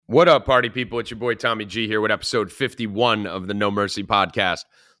What up, party people? It's your boy Tommy G here with episode 51 of the No Mercy podcast.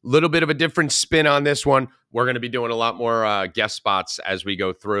 Little bit of a different spin on this one. We're going to be doing a lot more guest spots as we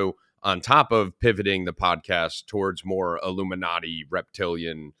go through, on top of pivoting the podcast towards more Illuminati,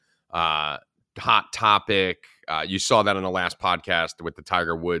 reptilian, hot topic. You saw that on the last podcast with the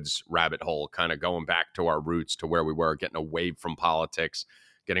Tiger Woods rabbit hole, kind of going back to our roots, to where we were, getting away from politics,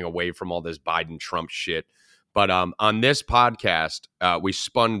 getting away from all this Biden-Trump shit. But on this podcast, we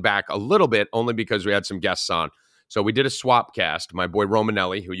spun back a little bit only because we had some guests on. So we did a swap cast. My boy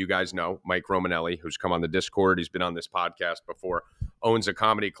Romanelli, who you guys know, Mike Romanelli, who's come on the Discord. He's been on this podcast before, owns a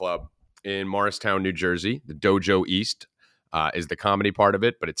comedy club in Morristown, New Jersey. The Dojo East is the comedy part of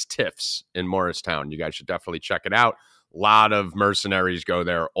it, but it's Tiff's in Morristown. You guys should definitely check it out. A lot of mercenaries go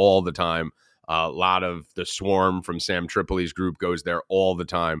there all the time. A lot of the Swarm from Sam Tripoli's group goes there all the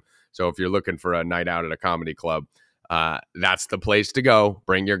time. So if you're looking for a night out at a comedy club, that's the place to go.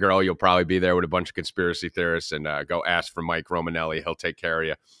 Bring your girl. You'll probably be there with a bunch of conspiracy theorists, and go ask for Mike Romanelli. He'll take care of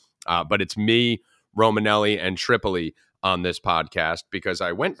you. But it's me, Romanelli, and Tripoli on this podcast because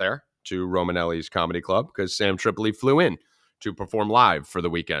I went there to Romanelli's comedy club because Sam Tripoli flew in to perform live for the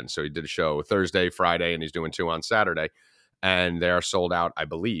weekend. So he did a show Thursday, Friday, and he's doing 2 on Saturday. And they are sold out, I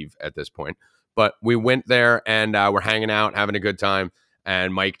believe, at this point. But we went there and we're hanging out, having a good time.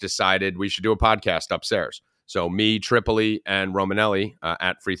 And Mike decided we should do a podcast upstairs. So me, Tripoli, and Romanelli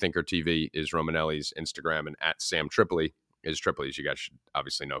at Freethinker TV is Romanelli's Instagram, and at Sam Tripoli is Tripoli's. You guys should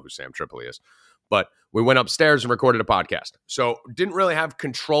obviously know who Sam Tripoli is. But we went upstairs and recorded a podcast. So didn't really have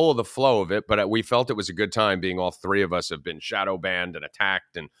control of the flow of it, but we felt it was a good time, being all three of us have been shadow banned and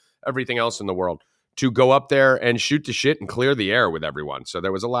attacked and everything else in the world, to go up there and shoot the shit and clear the air with everyone. So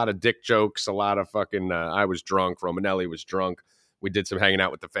there was a lot of dick jokes, a lot of fucking, I was drunk, Romanelli was drunk. We did some hanging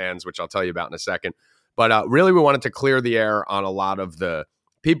out with the fans, which I'll tell you about in a second. But really, we wanted to clear the air on a lot of the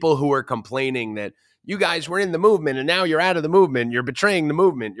people who were complaining that you guys were in the movement and now you're out of the movement. You're betraying the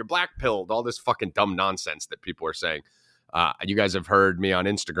movement. You're black-pilled. All this fucking dumb nonsense that people are saying. You guys have heard me on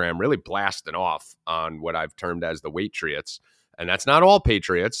Instagram really blasting off on what I've termed as the Watriots. And that's not all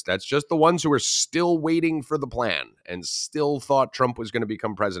patriots. That's just the ones who are still waiting for the plan and still thought Trump was going to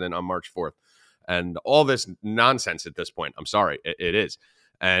become president on March 4th. And all this nonsense at this point. I'm sorry, it is.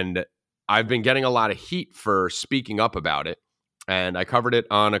 And I've been getting a lot of heat for speaking up about it. And I covered it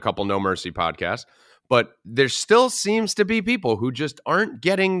on a couple No Mercy podcasts. But there still seems to be people who just aren't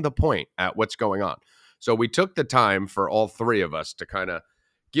getting the point at what's going on. So we took the time for all three of us to kind of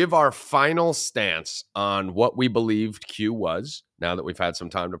give our final stance on what we believed Q was, now that we've had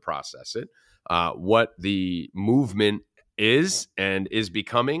some time to process it, what the movement is and is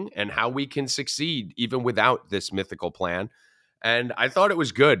becoming, and how we can succeed even without this mythical plan. And I thought it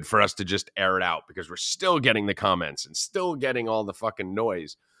was good for us to just air it out because we're still getting the comments and still getting all the fucking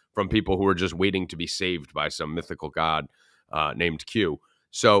noise from people who are just waiting to be saved by some mythical god named Q.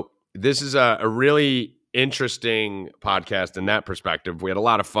 So this is a really interesting podcast in that perspective. We had a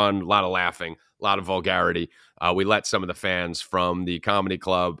lot of fun, a lot of laughing, a lot of vulgarity. We let some of the fans from the comedy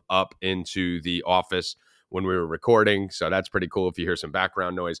club up into the office when we were recording. So that's pretty cool if you hear some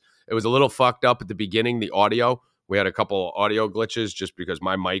background noise. It was a little fucked up at the beginning, the audio. We had a couple audio glitches just because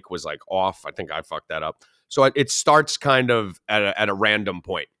my mic was like off. I think I fucked that up. So it starts kind of at a random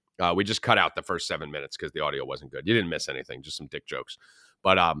point. We just cut out the first 7 minutes because the audio wasn't good. You didn't miss anything, just some dick jokes.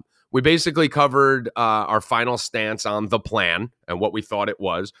 But we basically covered our final stance on the plan and what we thought it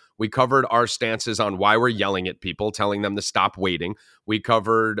was. We covered our stances on why we're yelling at people, telling them to stop waiting. We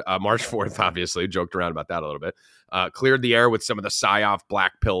covered March 4th, obviously, joked around about that a little bit. Cleared the air with some of the PSYOP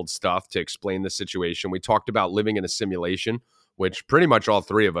black-pilled stuff to explain the situation. We talked about living in a simulation, which pretty much all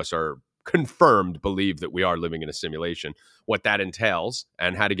three of us are confirmed believe that we are living in a simulation, what that entails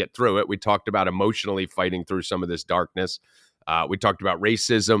and how to get through it. We talked about emotionally fighting through some of this darkness. We talked about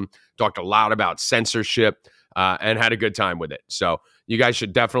racism, talked a lot about censorship, and had a good time with it. So you guys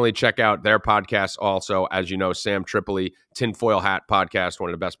should definitely check out their podcast also. As you know, Sam Tripoli, Tinfoil Hat Podcast,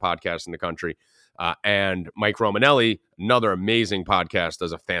 one of the best podcasts in the country. And Mike Romanelli, another amazing podcast,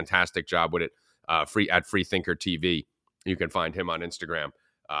 does a fantastic job with it, free at Freethinker TV. You can find him on Instagram.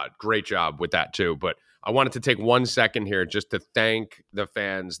 Great job with that too. But I wanted to take 1 second here just to thank the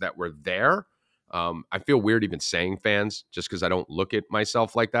fans that were there. I feel weird even saying fans just because I don't look at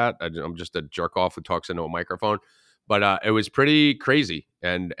myself like that. I'm just a jerk off who talks into a microphone. But it was pretty crazy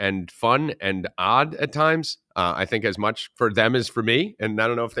and fun and odd at times. I think as much for them as for me. And I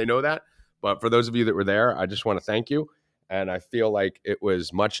don't know if they know that. But for those of you that were there, I just want to thank you. And I feel like it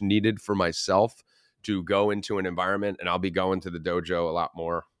was much needed for myself to go into an environment, and I'll be going to the dojo a lot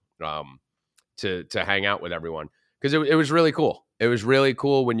more to hang out with everyone because it was really cool. It was really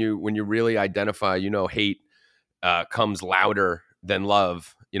cool when you really identify, hate comes louder than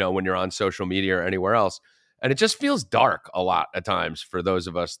love, when you're on social media or anywhere else. And it just feels dark a lot at times for those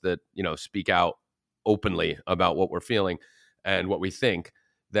of us that, speak out openly about what we're feeling and what we think.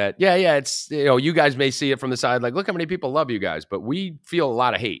 That, it's, you guys may see it from the side, like, look how many people love you guys, but we feel a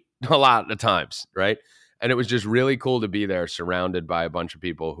lot of hate a lot of times, right? And it was just really cool to be there surrounded by a bunch of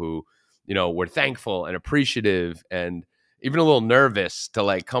people who, were thankful and appreciative and even a little nervous to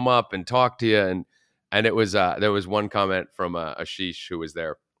like come up and talk to you. And it was, there was one comment from Ashish who was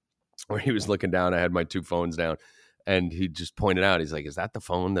there where he was looking down. I had my two phones down and he just pointed out, he's like, is that the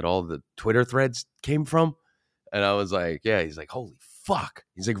phone that all the Twitter threads came from? And I was like, yeah. He's like, holy fuck.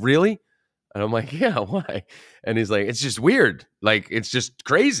 He's like, really? And I'm like, yeah, why? And he's like, it's just weird. Like, it's just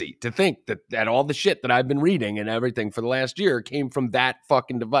crazy to think that all the shit that I've been reading and everything for the last year came from that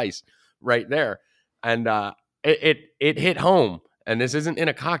fucking device right there. And it hit home. And this isn't in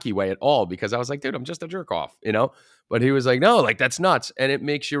a cocky way at all, because I was like, dude, I'm just a jerk off, But he was like, no, like, that's nuts. And it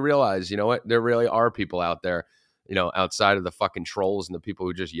makes you realize, you know what? There really are people out there, outside of the fucking trolls and the people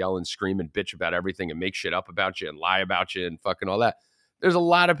who just yell and scream and bitch about everything and make shit up about you and lie about you and fucking all that. There's a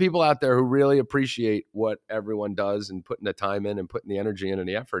lot of people out there who really appreciate what everyone does and putting the time in and putting the energy in and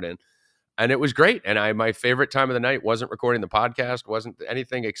the effort in. And it was great. And my favorite time of the night wasn't recording the podcast, wasn't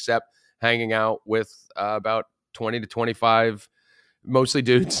anything except hanging out with about 20 to 25, mostly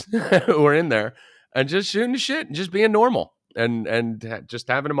dudes who were in there and just shooting the shit and just being normal and just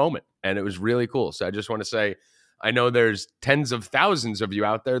having a moment. And it was really cool. So I just want to say, I know there's tens of thousands of you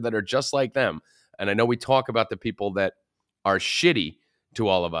out there that are just like them. And I know we talk about the people that are shitty to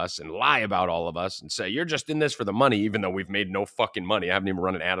all of us and lie about all of us and say, you're just in this for the money, even though we've made no fucking money. I haven't even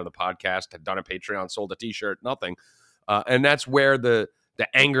run an ad on the podcast, had done a Patreon, sold a t-shirt, nothing. And that's where the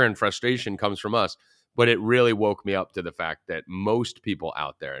anger and frustration comes from us. But it really woke me up to the fact that most people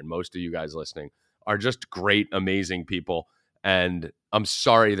out there and most of you guys listening are just great, amazing people. And I'm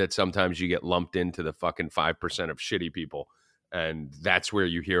sorry that sometimes you get lumped into the fucking 5% of shitty people. And that's where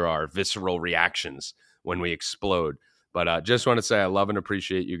you hear our visceral reactions when we explode. But just want to say I love and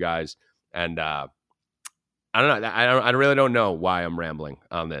appreciate you guys. And I don't know. I really don't know why I'm rambling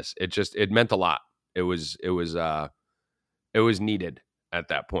on this. It meant a lot. It was needed at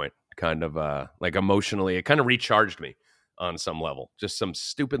that point. Kind of like emotionally, it kind of recharged me on some level. Just some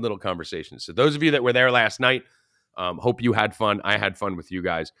stupid little conversations. So those of you that were there last night, hope you had fun. I had fun with you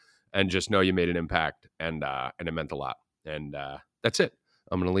guys, and just know you made an impact, and it meant a lot. And that's it.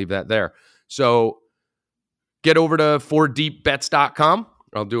 I'm going to leave that there. So get over to 4deepbets.com.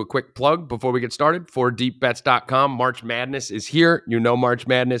 I'll do a quick plug before we get started. 4deepbets.com. March Madness is here. March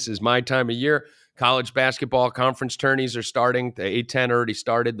Madness is my time of year. College basketball conference tourneys are starting. The A-10 already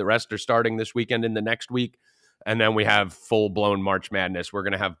started. The rest are starting this weekend and the next week. And then we have full-blown March Madness. We're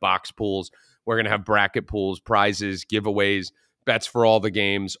going to have box pools. We're going to have bracket pools, prizes, giveaways, bets for all the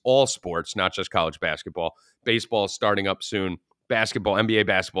games, all sports, not just college basketball. Baseball is starting up soon. Basketball, NBA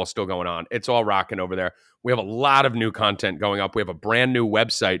basketball is still going on. It's all rocking over there. We have a lot of new content going up. We have a brand new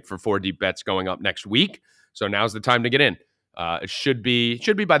website for 4 Deep Bets going up next week. So now's the time to get in. It should be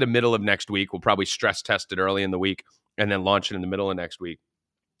by the middle of next week. We'll probably stress test it early in the week and then launch it in the middle of next week.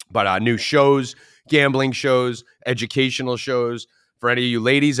 But new shows, gambling shows, educational shows. For any of you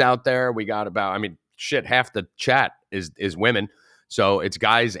ladies out there, we got half the chat is women. So it's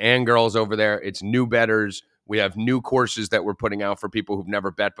guys and girls over there. It's new bettors. We have new courses that we're putting out for people who've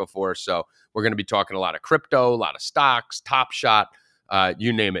never bet before. So we're going to be talking a lot of crypto, a lot of stocks, Top Shot,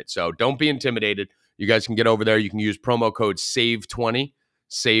 you name it. So don't be intimidated. You guys can get over there. You can use promo code SAVE20.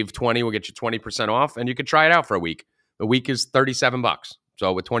 SAVE20 will get you 20% off, and you can try it out for a week. The week is $37.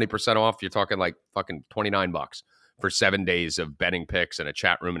 So with 20% off, you're talking like fucking $29 for 7 days of betting picks and a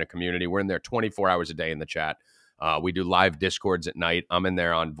chat room and a community. We're in there 24 hours a day in the chat. We do live Discords at night. I'm in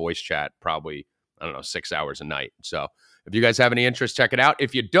there on voice chat probably, 6 hours a night. So if you guys have any interest, check it out.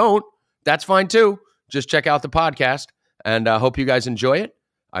 If you don't, that's fine too. Just check out the podcast, and hope you guys enjoy it.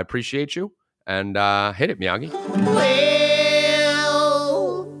 I appreciate you. And hit it, Miyagi.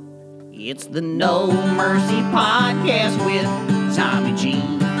 Well, it's the No Mercy Podcast with Tommy G.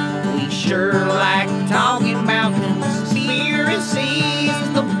 We sure like talking about conspiracies.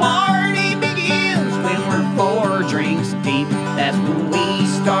 The party begins when we're 4 drinks deep. That's when we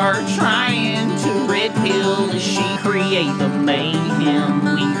start trying to red pill the sheet. Create the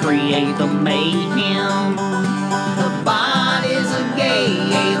mayhem. We create the mayhem. The bot is a gay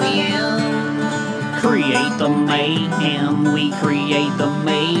alien. Create the mayhem, we create the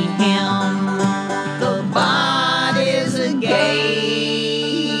mayhem. The bot is a gay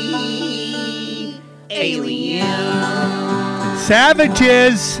alien.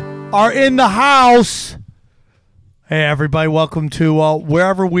 Savages are in the house. Hey, everybody, welcome to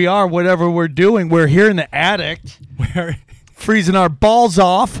wherever we are, whatever we're doing. We're here in the attic. We're freezing our balls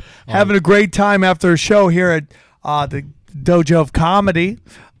off, having a great time after a show here at the Dojo of Comedy.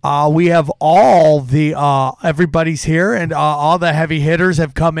 We have all the everybody's here, and all the heavy hitters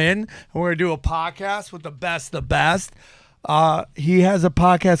have come in. And we're going to do a podcast with the best. He has a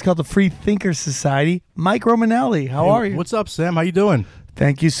podcast called the Free Thinker Society. Mike Romanelli, how are you? What's up, Sam? How you doing?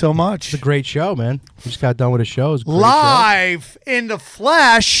 Thank you so much. It's a great show, man. We just got done with a show. It was a great Live in the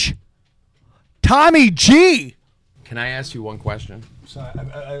flesh, Tommy G. Can I ask you one question?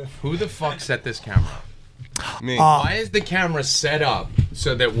 Who the fuck set this camera up? Me. Why is the camera set up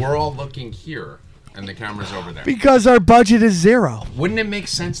so that we're all looking here and the camera's over there? Because our budget is zero. Wouldn't it make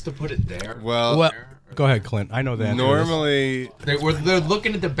sense to put it there? Well, Go ahead, Clint. I know that. normally, They're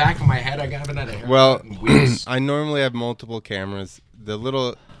looking at the back of my head. I haven't had a haircut. well, in weeks. I normally have multiple cameras. The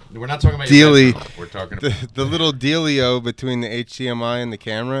little We're not talking about your dealy, bedroom. We're talking about the little dealio between the HDMI and the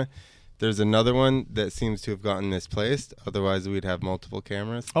camera. There's another one that seems to have gotten misplaced. Otherwise, we'd have multiple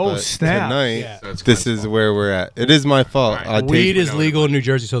cameras. Oh, But snap. Tonight, Yeah. So it's this Clint's is fault. where we're at. It is my fault. Right. I take- Weed is legal in New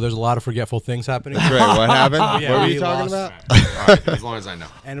Jersey, so there's a lot of forgetful things happening. That's right. What happened? Yeah, what were we you talking lost. about? All right, as long as I know.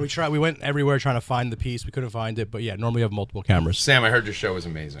 And we went everywhere trying to find the piece. We couldn't find it, but yeah, normally we have multiple cameras. Sam, I heard your show was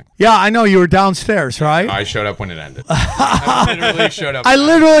amazing. Yeah, I know you were downstairs, right? I showed up when it ended. I literally showed up. I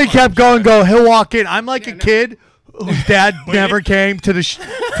literally kept going. He'll walk in. I'm like a kid whose dad never came to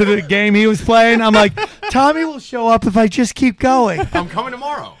the game he was playing. I'm like, Tommy will show up if I just keep going. I'm coming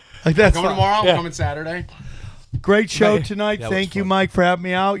tomorrow. Like that's I'm coming fine. tomorrow. Yeah. I'm coming Saturday. Great show Right. tonight. That was Thank you, fun. Mike, for having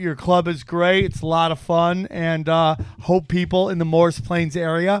me out. Your club is great. It's a lot of fun, and hope people in the Morris Plains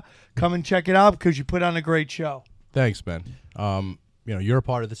area come and check it out because you put on a great show. Thanks, man. You're a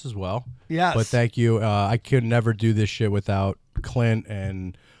part of this as well. Yes. But thank you. I could never do this shit without Clint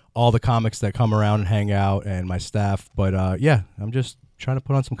and all the comics that come around and hang out and my staff. But yeah, I'm just trying to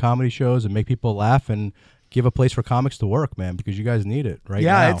put on some comedy shows and make people laugh and give a place for comics to work, man, because you guys need it right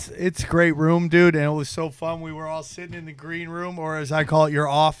now. It's a great room, dude, and it was so fun. We were all sitting in the green room, or as I call it, your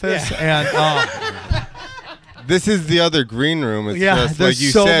office, and This is the other green room. It's yeah, just there's like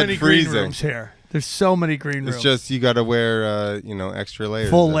you so said, many green freezing. rooms here. There's so many green rooms. It's just you got to wear, extra layers.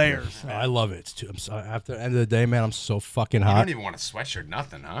 full up there. layers. I love it. It's too, I'm so, after the end of the day, man, I'm so fucking You hot. don't even want a sweatshirt,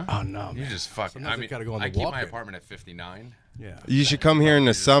 nothing, huh? Oh, no, You man. just fucking. Sometimes I gotta go on the I keep walk my here. apartment at 59. Yeah. You should come here in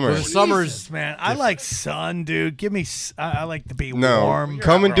the summer. The summer's Jesus, man. I like sun, dude. Give me. I like to be No, warm.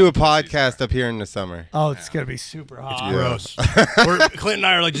 come and out do a where all the pussies podcast up here in the summer. Oh, it's gonna be super hot. gross. Clint and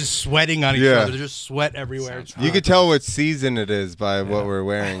I are like just sweating on each Yeah. other. There's just sweat everywhere. It's You could tell what season it is by what we're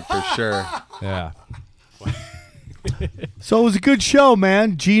wearing for sure. Yeah. So it was a good show,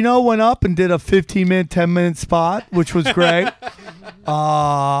 man. Gino went up and did a 15-minute, 10-minute spot, which was great.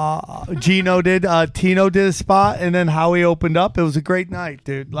 Gino did. Tino did a spot, and then Howie opened up. It was a great night,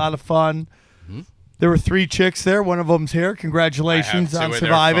 dude. A lot of fun. There were 3 chicks there. One of them's here. I have Congratulations 2 on of their phone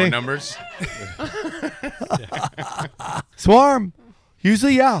surviving. numbers. Swarm.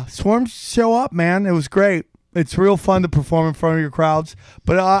 Usually, yeah. Swarms show up, man. It was great. It's real fun to perform in front of your crowds.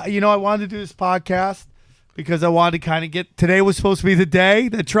 But, I wanted to do this podcast because I wanted to kind of get... Today was supposed to be the day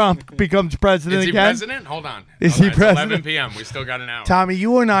that Trump becomes president Is he again. president? Hold on. Is Hold he on. president? It's 11 p.m. We still got an hour. Tommy,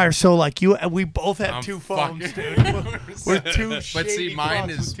 you and I are so like you. We both have I'm 2 phones, fucking- dude. We're 2 But see, shady mine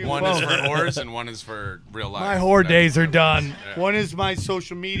fucks is with 2 one phones. is for whores and one is for real life. My whore days are done. Yeah. One is my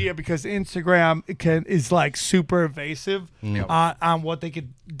social media because Instagram is like super evasive on what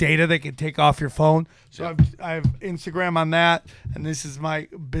data they can take off your phone. So I have Instagram on that, and this is my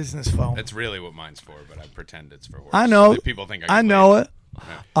business phone. That's really what mine's for, but I pretend it's for whores. I know. So that people think I get know laid.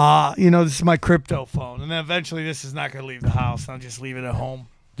 it. This is my crypto phone, and then eventually this is not going to leave the house. I'll just leave it at home.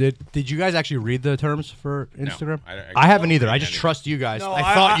 Did you guys actually read the terms for Instagram? I haven't don't either. read I just any. trust you guys. No,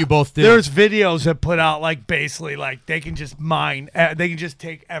 I thought you both did. There's videos that put out like basically like they can just mine. They can just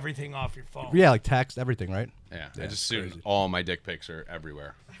take everything off your phone. yeah, like text, everything, right? Yeah, I just assume all my dick pics are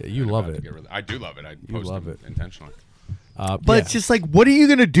everywhere. Yeah, you I'm love about to it. get rid of- I do love it. I post love them it. intentionally. But it's just like, what are you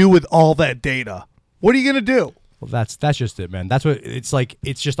gonna do with all that data? What are you gonna do? Well, that's just it, man. That's what it's like.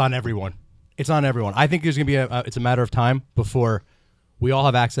 It's just on everyone. It's on everyone. I think there's gonna be it's a matter of time before we all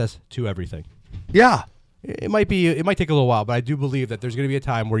have access to everything. Yeah. It might take a little while, but I do believe that there's going to be a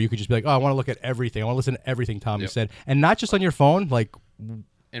time where you could just be like, oh, I want to look at everything. I want to listen to everything Tommy Yep. said. And not just on your phone, like,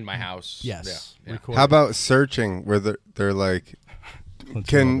 In my house. yes. Yeah. record How it. about searching where they're like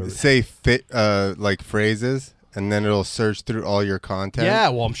can say like phrases and then it'll search through all your content? Yeah,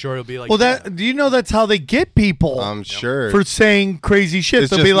 well, I'm sure it'll be like, Well, do you know that's how they get people I'm sure. for saying crazy shit? It's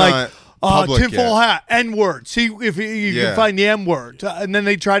They'll be just like, not- public tinfoil yet. hat, N-word. See if you can find the N-word. And then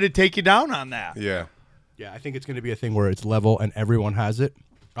they try to take you down on that. Yeah. Yeah, I think it's going to be a thing where it's level and everyone has it.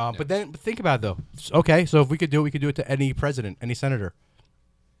 But then think about it, though. Okay, so if we could do it, we could do it to any president, any senator.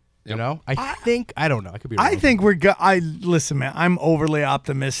 You know? I don't know. I could be wrong. I think we're good. Listen, man, I'm overly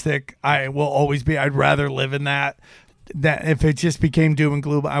optimistic. I will always be. I'd rather live in that if it just became doom and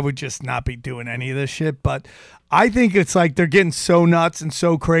gloom, I would just not be doing any of this shit. But I think it's like they're getting so nuts and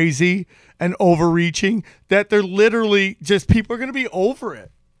so crazy and overreaching that they're literally just people are going to be over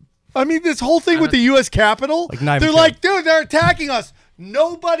it. I mean, this whole thing with the U.S. Capitol, they're like, dude, they're attacking us.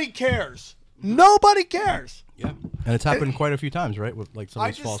 Nobody cares. Nobody cares. Yeah, and it's happened quite a few times, right? With like some of I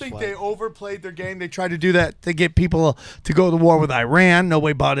these just false think flags. they overplayed their game. They tried to do that to get people to go to war with Iran.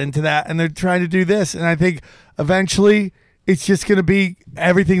 Nobody bought into that, and they're trying to do this. And I think eventually it's just going to be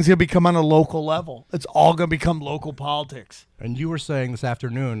everything's going to become on a local level. It's all going to become local politics. And you were saying this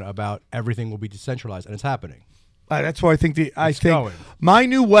afternoon about everything will be decentralized, and it's happening. That's why I think going. my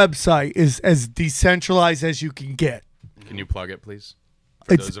new website is as decentralized as you can get. Can you plug it, please?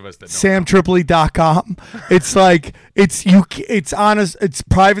 For It's those of us that don't samtripoli.com. It's like it's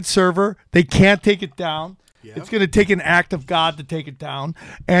private server. They can't take it down. Yeah. It's going to take an act of God to take it down.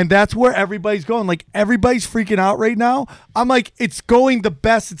 And that's where everybody's going. Like everybody's freaking out right now. I'm like, it's going the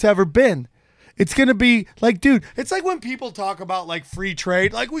best it's ever been. It's going to be like, dude, it's like when people talk about like free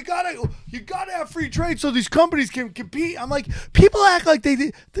trade, like you gotta have free trade so these companies can compete. I'm like, people act like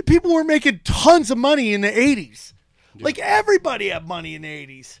the people were making tons of money in the 80s. Yeah. Like everybody had money in the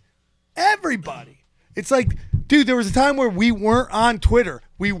 80s. Everybody. It's like, dude, there was a time where we weren't on Twitter.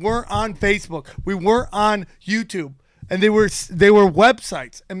 We weren't on Facebook. We weren't on YouTube. And they were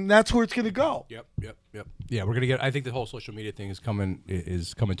websites. And that's where it's going to go. Yep. Yeah, we're going to get, I think the whole social media thing is coming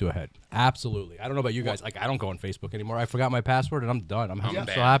to a head. Absolutely. I don't know about you guys. Like, I don't go on Facebook anymore. I forgot my password and I'm done. I'm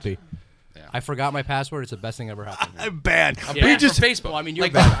so happy. Yeah. I forgot my password. It's the best thing ever happened. I'm bad. I'm banned from Facebook. Well, I mean, you're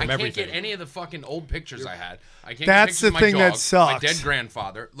like, banned I from can't everything. get any of the fucking old pictures I had. I can't That's get pictures the of thing my that dog, sucks. my dead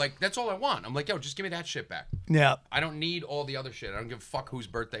grandfather. Like, that's all I want. I'm like, yo, just give me that shit back. Yeah. I don't need all the other shit. I don't give a fuck whose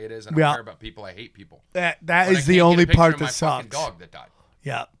birthday it is. I don't care about people. I hate people. That But is I the can't only get a picture part of that my sucks. fucking dog that died.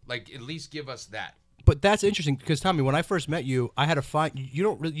 Yeah. Like, at least give us that. But that's interesting because Tommy, when I first met you, I had to find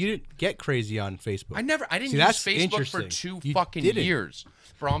you didn't get crazy on Facebook. I didn't See, use that's Facebook for interesting. 2 You fucking didn't. years.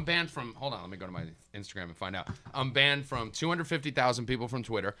 Bro, I'm banned from, hold on, let me go to my Instagram and find out. I'm banned from 250,000 people from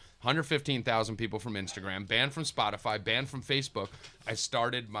Twitter, 115,000 people from Instagram, banned from Spotify, banned from Facebook. I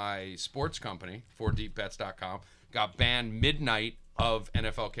started my sports company, 4deepbets.com, got banned midnight of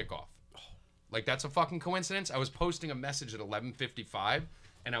NFL kickoff. Like, that's a fucking coincidence. I was posting a message at 11:55,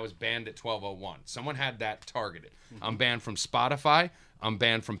 and I was banned at 12:01. Someone had that targeted. I'm banned from Spotify. I'm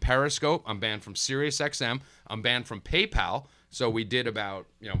banned from Periscope. I'm banned from SiriusXM. I'm banned from PayPal. So we did about,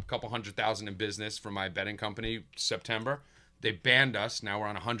 a couple 100,000 in business for my betting company September. They banned us. Now we're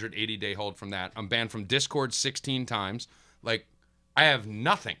on a 180-day hold from that. I'm banned from Discord 16 times. Like, I have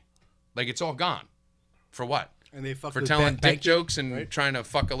nothing. Like, it's all gone. For what? And they fucked For with telling bank dick jokes and trying to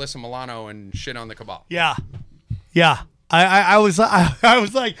fuck Alyssa Milano and shit on the cabal. Yeah. I was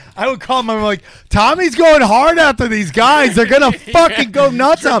like, I would call him. I'm like, Tommy's going hard after these guys. They're gonna fucking go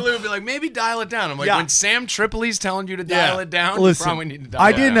nuts on. Tripoli would be like, maybe dial it down. I'm like, when Sam Tripoli's telling you to dial it down, Listen, you probably need to dial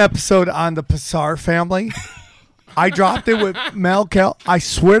I it did an down. episode on the Passar family. I dropped it with Mel Kel. I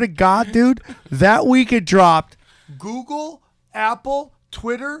swear to God, dude, that week it dropped. Google, Apple,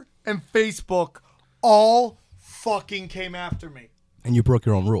 Twitter, and Facebook all fucking came after me. And you broke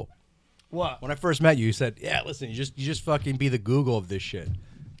your own rule. What? When I first met you, you said, "Yeah, listen, you just fucking be the Google of this shit.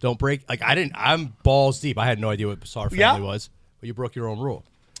 Don't break." Like I'm balls deep. I had no idea what Passar family was, but you broke your own rule.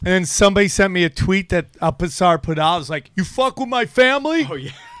 And then somebody sent me a tweet that Passar put out. I was like, "You fuck with my family?" Oh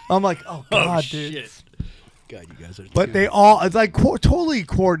yeah. I'm like, "Oh God, dude." Shit. God, you guys are. But they all, it's like totally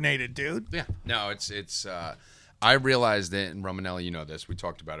coordinated, dude. Yeah, no, it's. I realized that, and Romanelli, you know this. We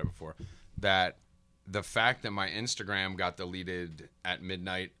talked about it before. That the fact that my Instagram got deleted at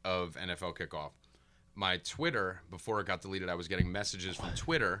midnight of NFL kickoff, my Twitter, before it got deleted, I was getting messages from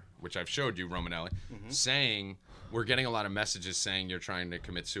Twitter, which I've showed you, Romanelli, saying we're getting a lot of messages saying you're trying to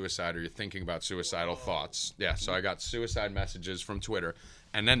commit suicide or you're thinking about suicidal thoughts. Yeah, so I got suicide messages from Twitter,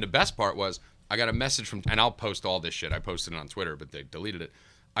 and then the best part was I got a message from, and I'll post all this shit. I posted it on Twitter, but they deleted it.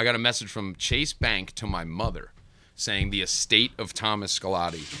 I got a message from Chase Bank to my mother saying the estate of Thomas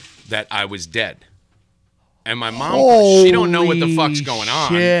Scolati that I was dead. And my mom, she don't know what the fuck's going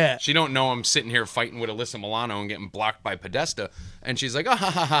on. Shit. She don't know I'm sitting here fighting with Alyssa Milano and getting blocked by Podesta. And she's like, oh,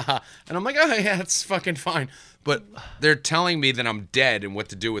 ha, ha, ha, ha. And I'm like, oh, yeah, it's fucking fine. But they're telling me that I'm dead and what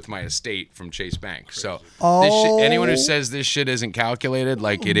to do with my estate from Chase Bank. So this shit, anyone who says this shit isn't calculated,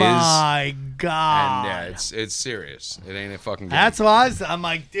 like it is. My God. And yeah, it's serious. It ain't a fucking game. That's why I'm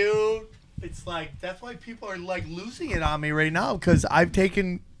like, dude, it's like, that's why people are like losing it on me right now because I've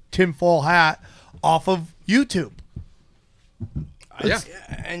taken tinfoil hat off of YouTube. Yeah.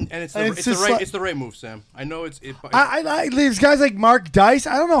 And it's the right move, Sam. I know There's guys like Mark Dice.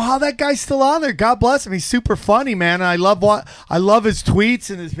 I don't know how that guy's still on there. God bless him. He's super funny, man. And I love his tweets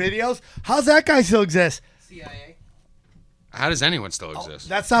and his videos. How's that guy still exist? CIA. How does anyone still exist?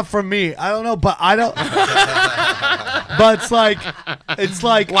 That's not from me. I don't know, but I don't. But it's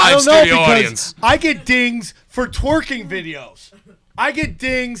like I don't know because audience. I get dings for twerking videos. I get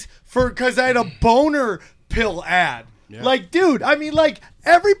dings because I had a boner pill ad. Yeah. Like, dude, I mean, like,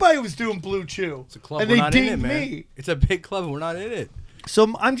 everybody was doing Blue Chew. It's a club. And we're they not in it, dinged man. me. It's a big club and we're not in it.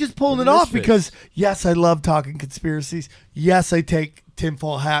 So I'm just pulling it off because, yes, I love talking conspiracies. Yes, I take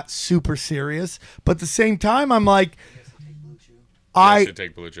tinfoil hat super serious. But at the same time, I'm like, I should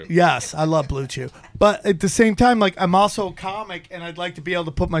take Blue Chew. Yes, I love Blue Chew. But at the same time, like, I'm also a comic and I'd like to be able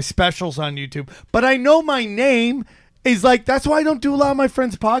to put my specials on YouTube. But I know my name is like, that's why I don't do a lot of my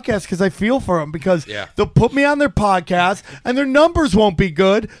friends' podcasts because I feel for them because they'll put me on their podcast and their numbers won't be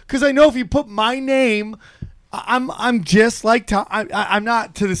good because I know if you put my name, I'm just like Tom. I'm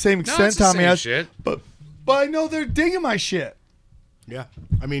not to the same extent Tommy has, shit. but I know they're digging my shit. Yeah,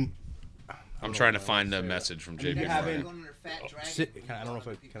 I mean, I'm trying to find the message from JB. I don't know if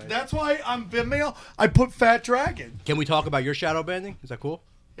I can. That's why I'm Vimeo. I put Fat Dragon. Can we talk about your shadow banding? Is that cool?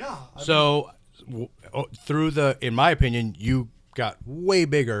 Yeah. In my opinion, you got way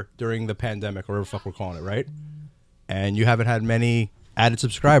bigger during the pandemic, or whatever the fuck we're calling it, right? And you haven't had many added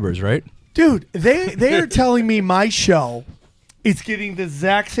subscribers, right? Dude, they are telling me my show is getting the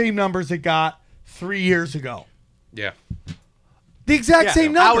exact same numbers it got 3 years ago. Yeah. The exact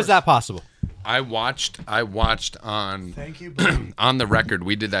same numbers. How is that possible? I watched on Thank you, on the record.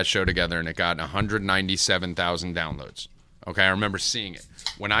 We did that show together, and it got 197,000 downloads. Okay, I remember seeing it.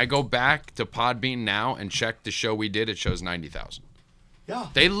 When I go back to Podbean now and check the show we did, it shows 90,000. Yeah.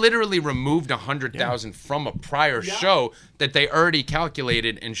 They literally removed 100,000 from a prior show that they already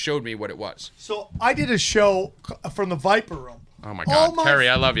calculated and showed me what it was. So I did a show from the Viper Room. Oh my God, Kerry,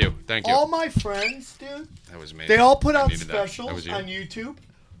 I love you. Thank you. All my friends, dude. That was amazing. They all put out That specials was you. on YouTube,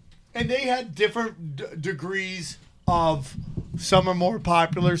 and they had different degrees of. Some are more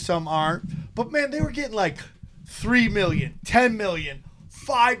popular, some aren't. But man, they were getting like 3 million, 10 million,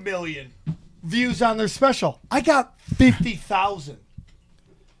 5 million views on their special. I got 50,000.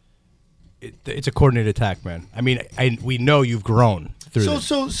 It's a coordinated attack, man. I mean, we know you've grown through this.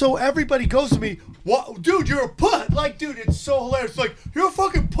 So everybody goes to me, "What, dude? You're a putt!" Like, dude, it's so hilarious. Like, you're a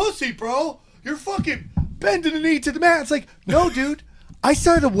fucking pussy, bro. You're fucking bending the knee to the mat. It's like, no, dude. I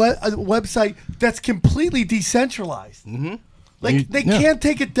started a website that's completely decentralized. Mm-hmm. Like, they can't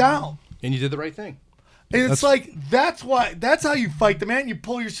take it down. And you did the right thing. And it's like, that's how you fight the man. You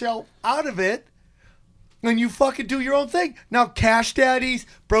pull yourself out of it. And you fucking do your own thing. Now, Cash Daddies,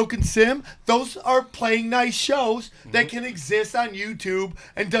 Broken Sim, those are playing nice shows that can exist on YouTube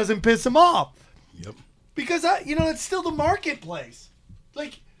and doesn't piss them off. Yep. Because, it's still the marketplace.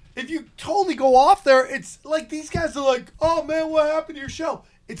 Like, if you totally go off there, it's like these guys are like, oh, man, what happened to your show?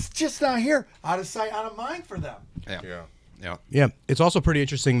 It's just not here. Out of sight, out of mind for them. Yeah. It's also pretty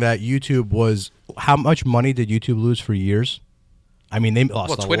interesting that YouTube was... How much money did YouTube lose for years? I mean, they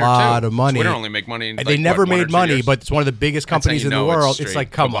lost a lot of money. Twitter only make money. They never made money, but it's one of the biggest companies in the world. It's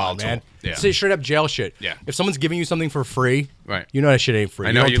like, come on, man. Yeah. It's straight up jail shit. Yeah. If someone's giving you something for free, right? You know that shit ain't free.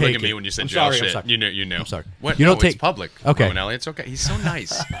 I know you look take at me it. when you said I'm jail sorry, shit. I'm sorry. You know. I'm sorry. What? You don't no, take it's public. Okay, Romanelli, it's okay. He's so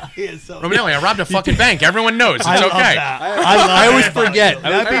nice. He is so Romanelli, I robbed a fucking bank. Everyone knows. It's I okay. love that. I always forget.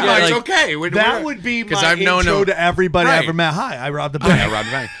 That'd be Like, like, it's okay. that would be my I've known intro him. to everybody I Right. ever met. Hi, I robbed the bank. I robbed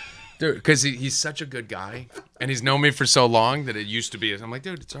a bank. Dude, because he's such a good guy, and he's known me for so long that it used to be. I'm like,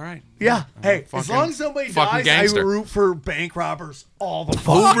 dude, it's all right. Yeah. Hey, Fucking- as long as somebody fucking dies, gangster. I root for bank robbers all the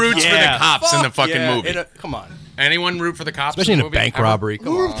Who fuck. roots for the cops in the fucking Yeah, movie? come on. Anyone root for the cops? Especially in the a movie? bank Ever? robbery.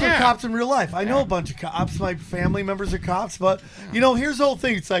 Come Who on. roots for cops in real life? I know a bunch of cops. My family members are cops, but here's the whole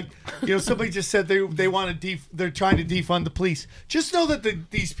thing. It's like, somebody just said they want to they're trying to defund the police. Just know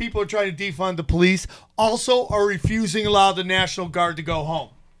that these people are trying to defund the police also are refusing to allow the National Guard to go home.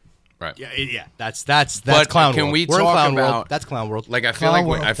 Right. Yeah. That's But clown can world. we We're in talk clown about world. That's clown world. Like I feel Clown like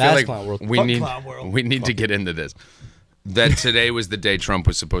world. I feel That's like clown world. we Fuck need clown world. we need to get into this. that today was the day Trump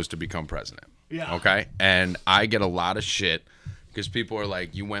was supposed to become president. Yeah. Okay? And I get a lot of shit because people are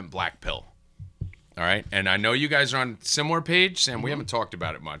like, you went black pill. All right? And I know you guys are on a similar page, and we haven't talked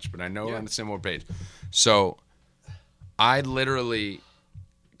about it much, but I know we're on a similar page. So I literally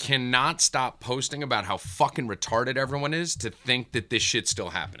cannot stop posting about how fucking retarded everyone is to think that this shit's still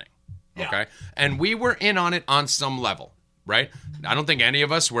happening. Okay? And we were in on it on some level, right? I don't think any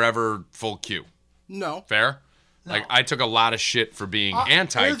of us were ever full Q. No. Fair? Like, I took a lot of shit for being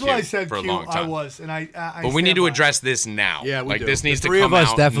anti-Q Here's why I said for a Q, long time. I was, and I But we need to address this now. Yeah, we like do. this needs The to three come of us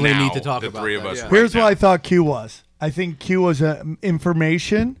out definitely now. need to talk the about three of that, us. yeah. Right Here's now. what I thought Q was. I think Q was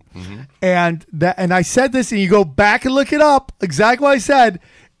information, and I said this, and you go back and look it up. Exactly what I said.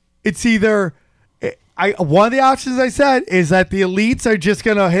 It's either one of the options I said is that the elites are just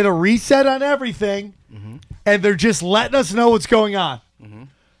gonna hit a reset on everything, and they're just letting us know what's going on.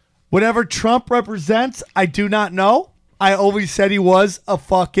 Whatever Trump represents, I do not know. I always said he was a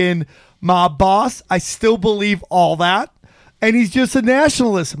fucking mob boss. I still believe all that, and he's just a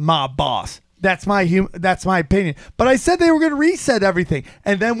nationalist mob boss. That's my opinion. But I said they were going to reset everything,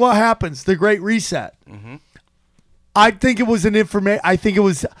 and then what happens? The Great Reset. I think it was an information. I think it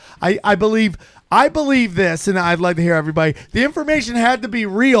was. I believe this, and I'd like to hear everybody. The information had to be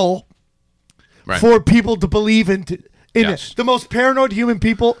real for people to believe in it. The most paranoid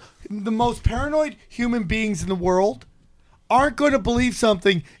human beings in the world aren't going to believe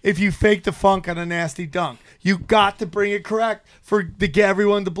something if you fake the funk on a nasty dunk. You got to bring it correct to get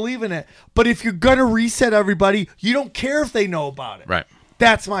everyone to believe in it. But if you're going to reset everybody, you don't care if they know about it. Right.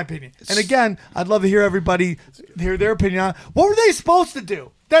 That's my opinion. And again, I'd love to hear everybody hear their opinion on it. What were they supposed to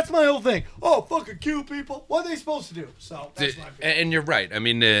do? That's my whole thing. Oh, fucking Q people. What are they supposed to do? So that's my opinion. And you're right. I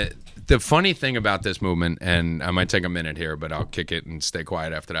mean, the funny thing about this movement, and I might take a minute here, but I'll kick it and stay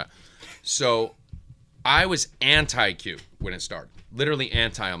quiet after that. So I was anti-Q when it started. Literally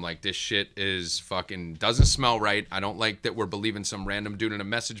anti. I'm like, this shit is fucking doesn't smell right. I don't like that we're believing some random dude in a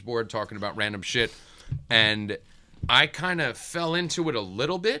message board talking about random shit. And I kind of fell into it a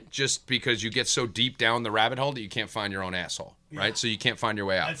little bit just because you get so deep down the rabbit hole that you can't find your own asshole, right? So you can't find your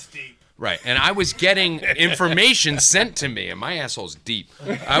way out. That's deep. Right. And I was getting information sent to me, and my asshole's deep.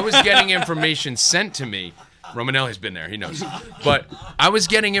 I was getting information sent to me. Romanelli's been there. He knows. But I was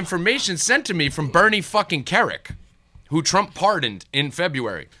getting information sent to me from Bernie fucking Kerik, who Trump pardoned in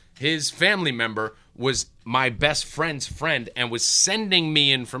February. His family member was my best friend's friend and was sending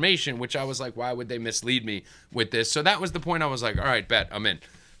me information, which I was like, why would they mislead me with this? So that was the point. I was like, all right, bet, I'm in.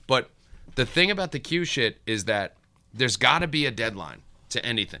 But the thing about the Q shit is that there's got to be a deadline to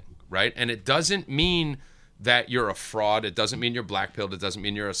anything, right? And it doesn't mean that you're a fraud. It doesn't mean you're blackpilled. It doesn't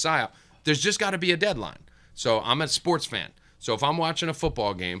mean you're a psyop. There's just got to be a deadline. So I'm a sports fan. So if I'm watching a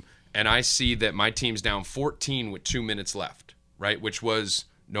football game and I see that my team's down 14 with 2 minutes left, right, which was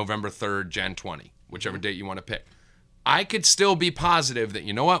November 3rd, Jan 20, whichever date you want to pick, I could still be positive that,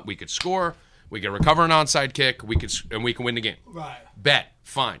 you know what, we could score, we could recover an onside kick, we can win the game. Right. Bet,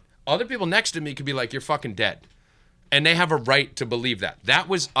 fine. Other people next to me could be like, you're fucking dead. And they have a right to believe that. That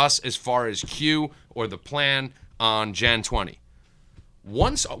was us as far as Q or the plan on Jan 20.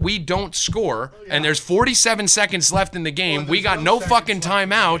 Once we don't score and there's 47 seconds left in the game, we got no fucking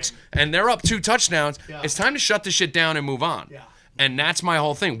timeouts, and they're up 2 touchdowns, it's time to shut the shit down and move on. Yeah. And that's my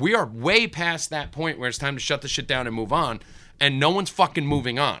whole thing. We are way past that point where it's time to shut the shit down and move on, and no one's fucking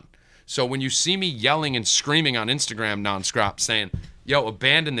moving on. So when you see me yelling and screaming on Instagram nonstop saying, yo,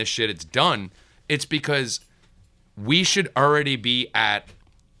 abandon this shit, it's done, it's because we should already be at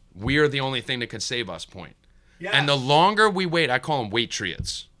we're the only thing that can save us point. Yes. And the longer we wait, I call them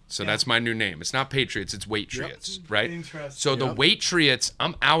Waitriots. So that's my new name. It's not Patriots, it's Waitriots, right? Interesting. So the Waitriots,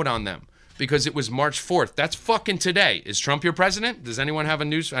 I'm out on them because it was March 4th. That's fucking today. Is Trump your president? Does anyone have a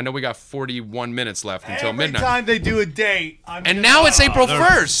news? I know we got 41 minutes left until Every midnight. time they do a date, And now it's April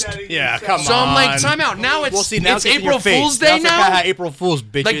 1st. Yeah, come So I'm like, time out. Now it's, We'll see, now it's it's in your April face. Fool's Day Now it's like, now? April Fool's,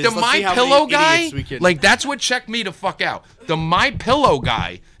 bitches. Like the Let's My see how Pillow many guy, idiots we can- like that's what checked me to fuck out. The My Pillow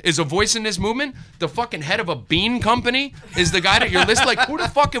guy is a voice in this movement. The fucking head of a bean company is the guy that you're listing. Like, who the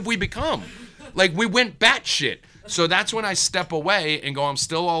fuck have we become? Like, we went batshit. So that's when I step away and go, I'm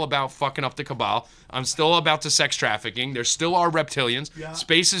still all about fucking up the cabal. I'm still about the sex trafficking. There still are reptilians. Yeah.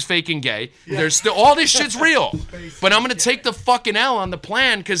 Space is fake and gay. There's still, all this shit's real. But I'm going to take the fucking L on the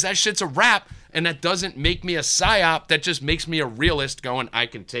plan because that shit's a wrap. And that doesn't make me a psyop. That just makes me a realist going, I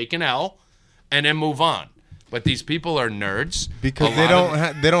can take an L and then move on. But these people are nerds. Because they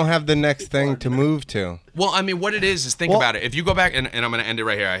don't have the next thing to move to. Well, I mean, what it is think about it. If you go back, and I'm going to end it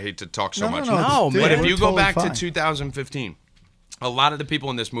right here. I hate to talk so much. No, No, But if we're you go totally back fine. to 2015, a lot of the people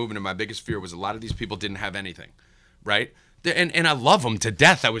in this movement, and my biggest fear was a lot of these people didn't have anything, right? And I love them to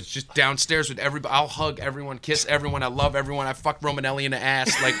death. I was just downstairs with everybody. I'll hug everyone, kiss everyone. I love everyone. I fuck Romanelli in the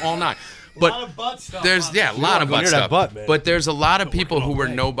ass like all night. But a lot of butt stuff. there's a lot of butt stuff. Man. But there's a lot of people who were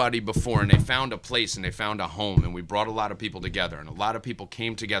nobody before, and they found a place and they found a home, and we brought a lot of people together, and a lot of people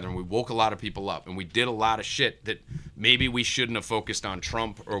came together, and we woke a lot of people up, and we did a lot of shit that maybe we shouldn't have focused on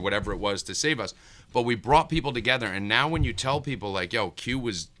Trump or whatever it was to save us. But we brought people together, and now when you tell people like, yo, Q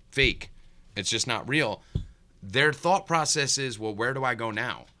was fake, it's just not real, their thought process is, well, where do I go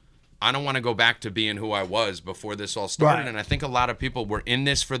now? I don't want to go back to being who I was before this all started. Right. And I think a lot of people were in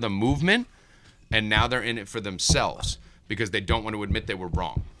this for the movement, and now they're in it for themselves because they don't want to admit they were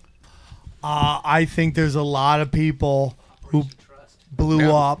wrong. I think there's a lot of people who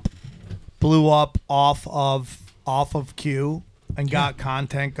blew up off of Q and got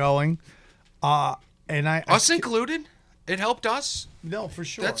content going. And Us included. It helped us. No, for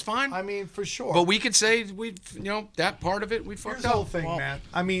sure. That's fine. I mean, for sure. But we could say that part of it we fucked Here's the whole up. thing, man.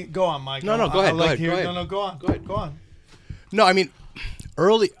 I mean, go on, Mike. No, go ahead. Go ahead. No, go on. Go ahead. Go on. No, I mean,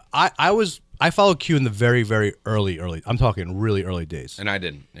 early. I followed Q in the very, very early. I'm talking really early days. And I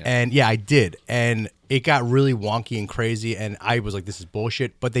didn't. Yeah. And yeah, I did. And it got really wonky and crazy. And I was like, this is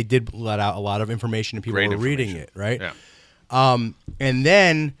bullshit. But they did let out a lot of information and people Great were reading information. it, right? Yeah. And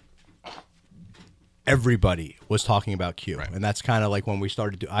then everybody was talking about Q. Right. And that's kind of like when I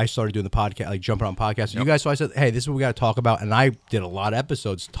started doing the podcast, like jumping on podcasts. You guys, so I said, hey, this is what we got to talk about. And I did a lot of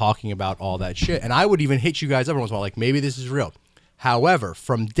episodes talking about all that shit. And I would even hit you guys every once in a while, like, maybe this is real. However,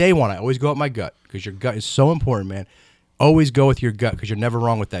 from day one, I always go with my gut because your gut is so important, man. Always go with your gut because you're never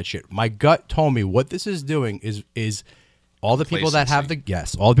wrong with that shit. My gut told me what this is doing is all the people that have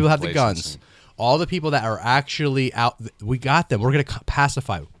all the people that have the guns, all the people that are actually out. We got them. We're gonna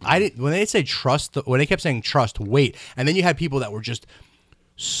pacify. When they say trust, when they kept saying trust, wait, and then you had people that were just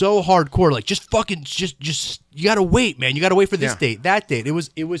so hardcore, like just you gotta wait, man. You gotta wait for this date, that date. It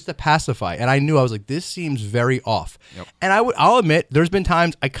was to pacify, and I knew I was like, this seems very off. Yep. And I'll admit, there's been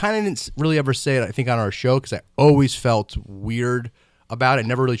times I kind of didn't really ever say it. I think on our show because I always felt weird about it,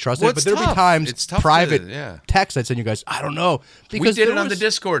 never really trusted it. But there'd be times private texts I'd send you guys. I don't know because we did it on the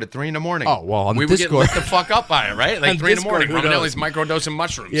Discord at 3 a.m. Oh well, on we the Discord we would get lit the fuck up by it, right? Like 3 a.m. Romanelli's microdosing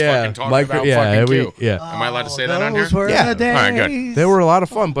mushrooms, fucking talking about fucking Q. Am I allowed to say that on here? Yeah. All right, good. They were a lot of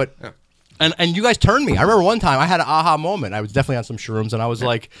fun, but. And you guys turned me. I remember one time I had an aha moment. I was definitely on some shrooms, and I was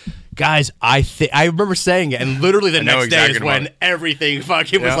like, "Guys, I remember saying it." And literally the next day is when everything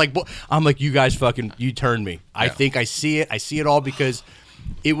fucking was like, "I'm like, you guys fucking, you turned me." I think I see it. I see it all because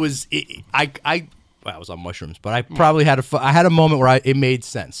it was. I was on mushrooms, but I probably had a moment where it made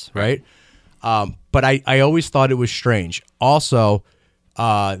sense, right? But I always thought it was strange. Also,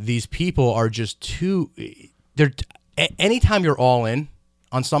 these people are just too. Anytime you're all in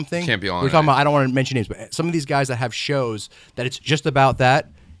on something, can't be all we're talking about. I don't want to mention names, but some of these guys that have shows that it's just about that.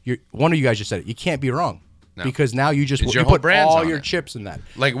 One of you guys just said it. You can't be wrong because now you just you put all your chips in that.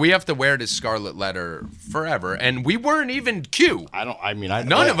 Like we have to wear this scarlet letter forever, and we weren't even Q.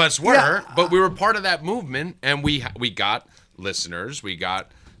 None of us were, but we were part of that movement, and we got listeners, we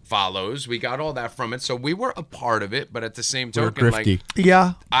got follows, we got all that from it, so we were a part of it. But at the same token, like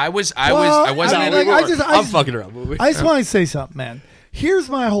I wasn't. I'm fucking around. I just want to say something, man. Here's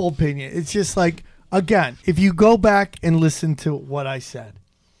my whole opinion. It's just like, again, if you go back and listen to what I said,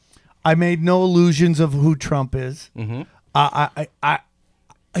 I made no illusions of who Trump is. Mm-hmm.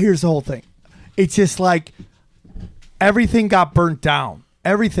 Here's the whole thing. It's just like everything got burnt down.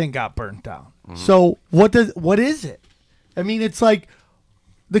 Mm-hmm. So what is it? I mean, it's like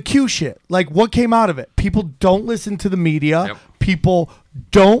the Q shit. Like, what came out of it? People don't listen to the media. Yep. People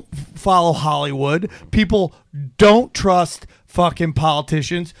don't follow Hollywood. People don't trust fucking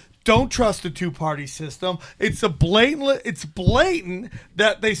politicians. Don't trust the two-party system. It's blatant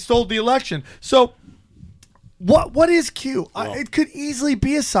that they stole the election. So what is Q? It could easily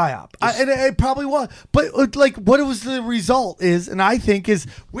be a psyop. And it probably was. But like what was the result is, and I think is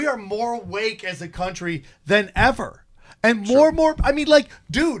we are more awake as a country than ever. And more, I mean, like,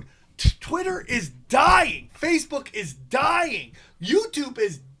 dude, Twitter is dying. Facebook is dying. YouTube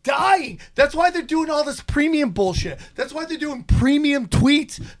is dying. That's why they're doing all this premium bullshit. That's why they're doing premium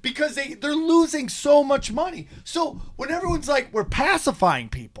tweets, because they're losing so much money. So when everyone's like, we're pacifying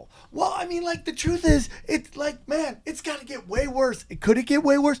people. Well, I mean, like, the truth is, it's like, man, it's got to get way worse. Could it get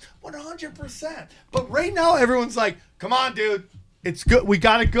way worse? 100%. But right now, everyone's like, come on, dude. It's good. We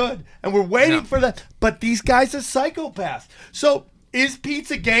got it good. And we're waiting for that. But these guys are psychopaths. So is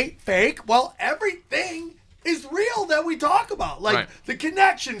Pizzagate fake? Well, everything is real that we talk about. Like Right. the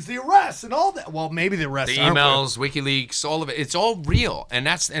connections, the arrests, and all that. Well, maybe the arrests The aren't real. emails, WikiLeaks, all of it. It's all real, and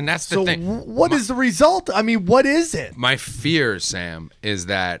that's the So thing. what is the result? I mean, what is it? My fear, Sam, is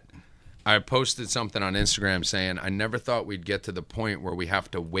that I posted something on Instagram saying I never thought we'd get to the point where we have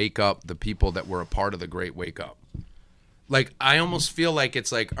to wake up the people that were a part of the Great Wake Up. Like, I almost feel like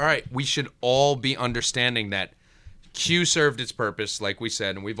it's like, all right, we should all be understanding that Q served its purpose, like we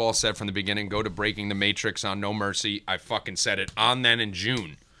said, and we've all said from the beginning, go to Breaking the Matrix on No Mercy. I fucking said it on then in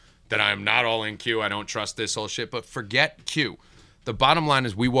June that I am not all in Q. I don't trust this whole shit, but forget Q. The bottom line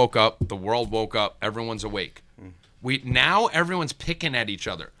is we woke up, the world woke up, everyone's awake. Now everyone's picking at each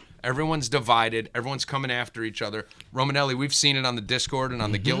other. Everyone's divided. Everyone's coming after each other. Romanelli, we've seen it on the Discord and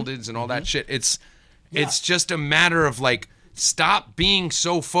on the Guildeds and all that shit. It's just a matter of like, stop being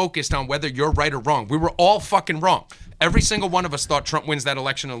so focused on whether you're right or wrong. We were all fucking wrong. Every single one of us thought Trump wins that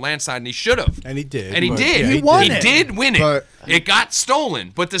election in a landslide, and he should have. And he did. And he but- did. yeah, He won He it. did win it. But- It got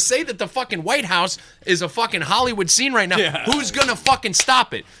stolen. But to say that the fucking White House is a fucking Hollywood scene right now, who's gonna fucking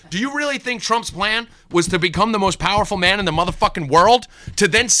stop it? Do you really think Trump's plan was to become the most powerful man in the motherfucking world to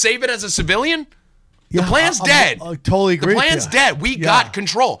then save it as a civilian? The plan's dead. I totally agree The with plan's you. dead. We Yeah. got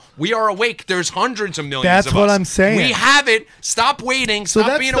control. We are awake. There's hundreds of millions That's of what us. I'm saying. We have it. Stop waiting. So Stop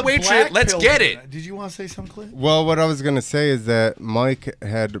that's being the a waitress. black Let's pill get thing. it. Did you want to say something, Clint? Well, what I was gonna say is that Mike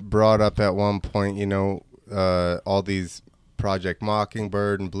had brought up at one point, all these Project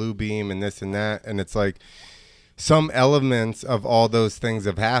Mockingbird and Bluebeam and this and that, and it's like some elements of all those things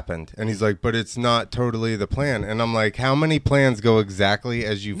have happened, and he's like, but it's not totally the plan, and I'm like, how many plans go exactly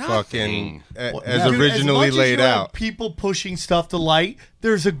as you Nothing. as Dude, originally as much laid as you have out? people pushing stuff to light,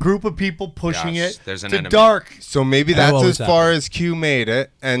 there's a group of people pushing Yes, it there's an to enemy. dark. So maybe That that's always as far happens. as Q made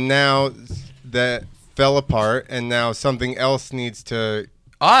it, and now that fell apart, and now something else needs to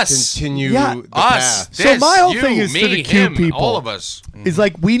Us. continue Yeah. the Us. path. So This, my whole you, thing is me, for the Q him, people. all of us. It's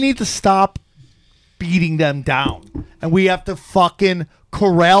like we need to stop beating them down, and we have to fucking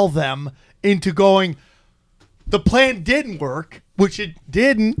corral them into going. The plan didn't work, which it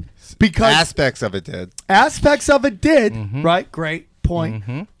didn't, because Aspects of it did. aspects of it did. Right? Great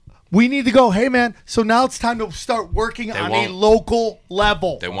point. We need to go. Hey, man. So now it's time to start working on won't. a local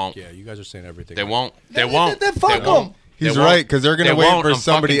level. They won't. Yeah, you guys are saying everything. They won't. They Then- won't. then fuck They won't. 'em. He's They won't. right, 'cause they're gonna They wait won't. for I'm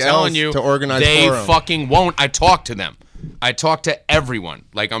somebody fucking telling else you, to organize They for 'em. fucking won't. I talk to them. I talk to everyone.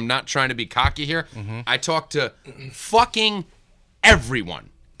 Like, I'm not trying to be cocky here. I talk to fucking everyone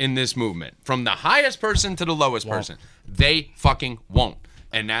in this movement, from the highest person to the lowest person. They fucking won't.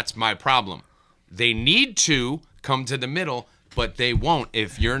 And that's my problem. They need to come to the middle, but they won't.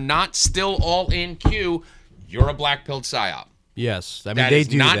 If you're not still all in Q, you're a black pilled psyop. Yes, I mean That they is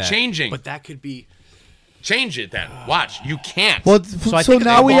do not that. changing. But that could be. Change it then. Watch. You can't. Well, I so think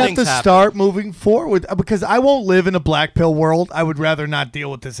now the we have things to happen. start moving forward, because I won't live in a black pill world. I would rather not deal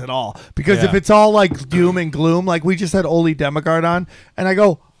with this at all, because Yeah. if it's all like doom and gloom, like we just had Oli Demigard on, and I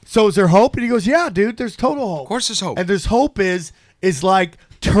go, so is there hope? And he goes, yeah, dude, there's total hope. Of course there's hope. And there's hope is like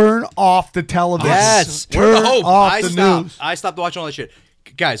turn off the television. Yes. We're turn the hope. off the news. I stopped watching all that shit.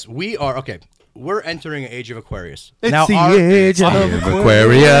 Guys, we are okay. We're entering an age of Aquarius. It's now the our, age of There we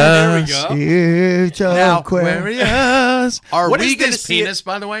Aquarius. go. Age of Now, Aquarius. Are What we is gonna this see it- penis,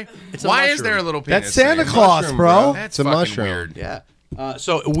 by the way? It's a Why is mushroom. there a little penis? That's Santa thing? Claus, Mushroom, bro. That's It's a fucking mushroom. weird. Yeah.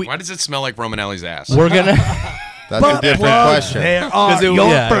 So we Why does it smell like Romanelli's ass? we're gonna. That's a different question. There are it- your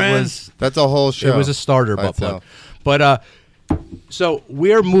yeah, it friends. was- That's a whole show. It was a starter by butt plug. itself. But so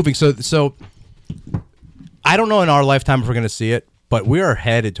we're moving. So I don't know in our lifetime if we're going to see it, but we are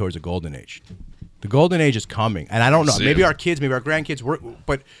headed towards a golden age. The golden age is coming, and I don't know. See Maybe it. our kids, maybe our grandkids.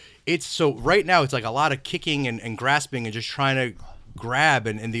 But it's so right now. It's like a lot of kicking and grasping and just trying to grab,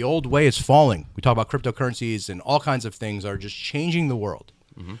 and the old way is falling. We talk about cryptocurrencies and all kinds of things are just changing the world,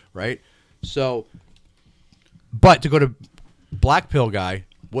 right? So, but to go to black pill guy,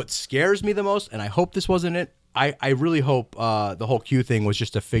 what scares me the most, and I hope this wasn't it. I really hope the whole Q thing was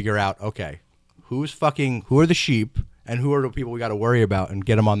just to figure out, okay, who are the sheep and who are the people we got to worry about and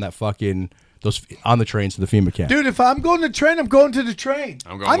get them on that on the trains to the FEMA camp. Dude, if I'm going to the train, I'm going to the train.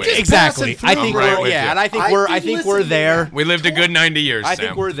 I'm going with just you. Exactly. passing I through. think I'm right we're with yeah, you. and I think we're listen, there. We lived a good 90 years, I Sam.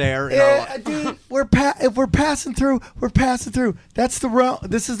 think we're there. In our Yeah, dude, if we're passing through, we're passing through. That's the realm.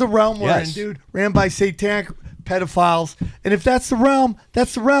 This is the realm we're in, Yes. dude. Ran by satanic pedophiles, and if that's the realm,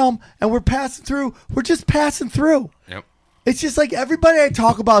 that's the realm, and we're passing through. We're just passing through. Yep. It's just like everybody I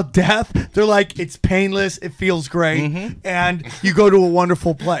talk about death, they're like, it's painless, it feels great, and you go to a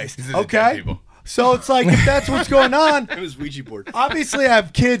wonderful place. These are the dead Okay? people. So it's like, if that's what's going on, It was Ouija board. obviously I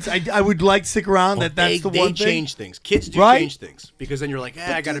have kids. I would like to stick around. Well, That's the they one thing. change things. Kids do Right? change things because then you're like,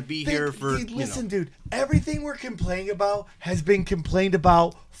 I got to be here for. Listen, dude. Everything we're complaining about has been complained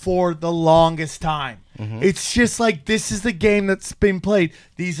about for the longest time. It's just like, this is the game that's been played.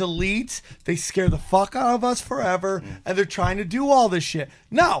 These elites, they scare the fuck out of us forever, and they're trying to do all this shit.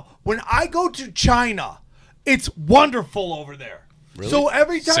 Now, when I go to China, it's wonderful over there. Really? So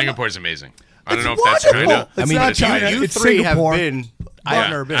every time Singapore's amazing. I don't It's know if that's wonderful. China. It's not China. You It's three Singapore. have been. I've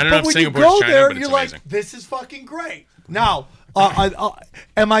never been. I don't know But if when you Singapore's go China, there, but it's you're amazing. like, this is fucking great. Now,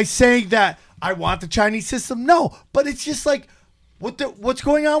 am I saying that I want the Chinese system? No, but it's just like, what's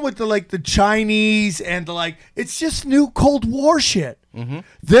going on with the Chinese and it's just new Cold War shit.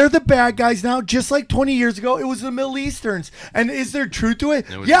 They're the bad guys now, just like 20 years ago it was the Middle Easterns. And is there truth to it?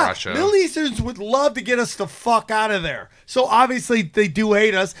 It was Yeah, Russia. Middle Easterns would love to get us the fuck out of there. So obviously they do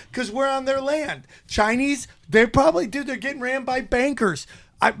hate us because we're on their land. Chinese, they probably do. They're getting ran by bankers.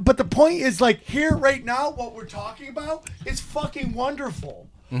 But the point is, here right now, what we're talking about is fucking wonderful.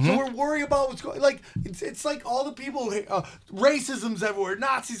 So we're worried about what's going. It's like all the people, racism's everywhere,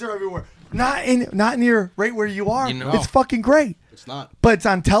 Nazis are everywhere. Not near right where you are. It's fucking great. It's not. But it's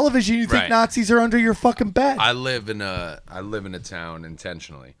on television. You think Right. Nazis are under your fucking bed. I live in a town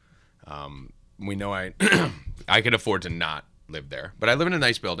intentionally. We know I could afford to not live there, but I live in a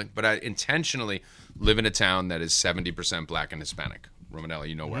nice building. But I intentionally live in a town that is 70% black and Hispanic. Romanelli,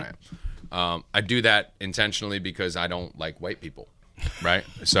 you know where I am. I do that intentionally because I don't like white people. Right,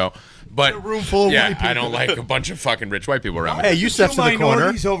 so, but A room full of white people. I don't like a bunch of fucking rich white people around me. Hey, you stepped to the corner.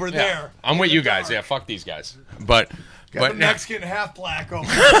 minorities over there. I'm with you guys. Yeah, fuck these guys. But Got the Mexican half black over.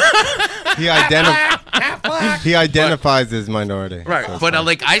 He identifies as minority. right, So it's but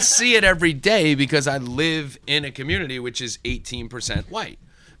fine. I see it every day because I live in a community which is 18% white.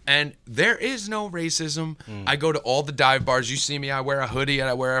 And there is no racism. I go to all the dive bars. You see me, I wear a hoodie and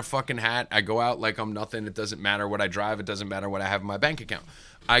I wear a fucking hat. I go out like I'm nothing. It doesn't matter what I drive. It doesn't matter what I have in my bank account.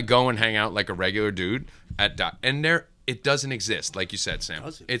 I go and hang out like a regular dude and it doesn't exist, like you said, Sam.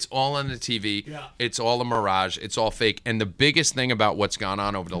 It's all on the TV. Yeah. It's all a mirage. It's all fake. And the biggest thing about what's gone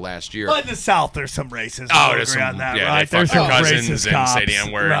on over the last year. But in the South, there's some racism. Oh, We'll there's agree some, on that, yeah, right? they fuck There's their some cousins racist and say the cops.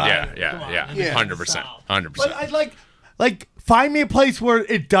 N-word. Right. Yeah, Come on, yeah, in the 100%, South. 100%. But I'd like find me a place where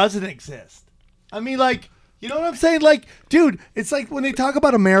it doesn't exist. I mean, you know what I'm saying? Dude, it's like when they talk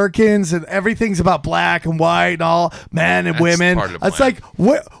about Americans and everything's about black and white and all men and That's women. part of the It's plan.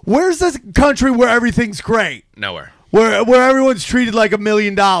 like where's this country where everything's great? Nowhere. Where everyone's treated like $1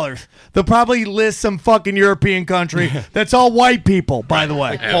 million. They'll probably list some fucking European country that's all white people, by the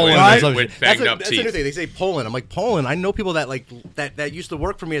way. Yeah, Poland with- or something. with banged up that's the new teeth. thing. They say Poland. I'm like, Poland. I know people that that used to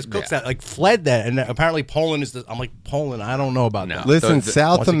work for me as cooks that fled that, and apparently Poland is. I'm like, Poland. I don't know about No. that. Listen, So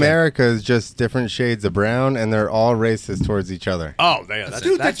South once again- America is just different shades of brown, and they're all racist towards each other. Oh, yeah, that's,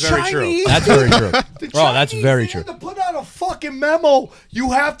 Dude, that's the very Chinese, true. That's very true. The Oh, that's Chinese, very they true. had to put out a fucking memo.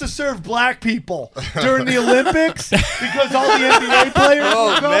 You have to serve black people during the Olympics because all the NBA players were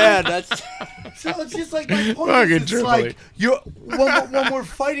Oh coming. man, that's So it's just like my point Fucking is, it's Tripoli. like when we're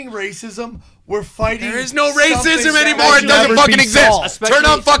fighting racism, we're fighting. There is no something racism that anymore. It should doesn't never fucking be exist. solved. Especially Turn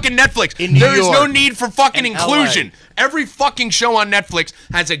on fucking Netflix. in New There is no York need for fucking and inclusion. LA. Every fucking show on Netflix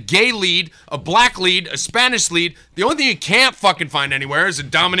has a gay lead, a black lead, a Spanish lead. The only thing you can't fucking find anywhere is a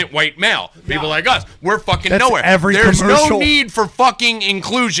dominant white male. People like us, we're fucking That's nowhere. every There's no commercial. need for fucking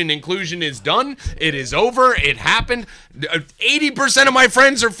inclusion. Inclusion is done. It is over. It happened. 80% of my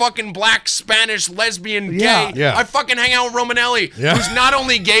friends are fucking black, Spanish, lesbian, Yeah. gay. Yeah. I fucking hang out with Romanelli, Yeah. who's not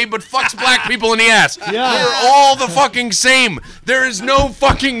only gay but fucks black people in the ass. Yeah. We're all the fucking same. There is no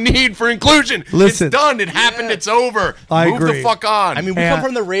fucking need for inclusion. Listen. It's done. It happened. It's over. I Move agree. the fuck on. I mean, we Yeah. come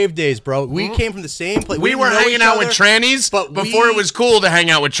from the rave days, bro. We came from the same place. we didn't were know hanging each out with other, trannies but before we- it was cool to hang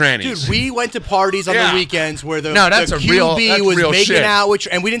out with trannies. Dude, we went to parties on Yeah. the weekends where the, No, that's the a real- QB that's was real making shit. out with,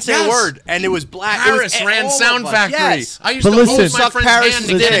 and we didn't say Yes. a word, and it was black. It was Paris ran all Sound of us. Factory. Yes. I used But to listen- hold my Suck friend's Paris' hand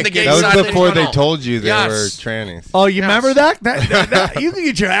to get in the dick. gay That was side of the before they tunnel. told you they Yes. were trannies. Oh, you remember that? You can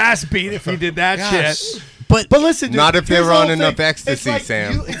get your ass beat if you did that Yes. shit. But But listen, dude, Not if they here's were the on whole enough thing. ecstasy, It's like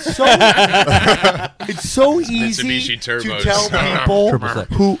Sam. it's so easy Mitsubishi to Turbos. tell people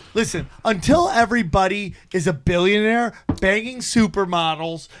 777. who listen until everybody is a billionaire banging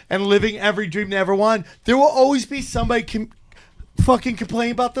supermodels and living every dream they ever wanted. There will always be somebody fucking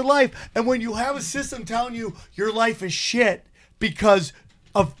complaining about their life. And when you have a system telling you your life is shit because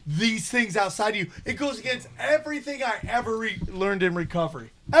of these things outside of you, it goes against everything I ever learned in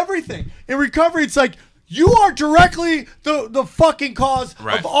recovery. Everything in recovery, it's like you are directly the fucking cause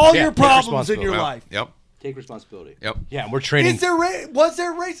Right. of all Yeah, your take problems in your Yep. life. Yep. Take responsibility. Yep. Yeah, we're training. Was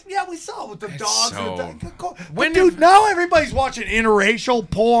there race? Yeah, we saw it with the dogs. so- And the, When dude, now everybody's watching interracial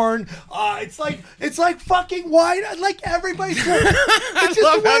porn. It's like fucking white. Like everybody's. It's I just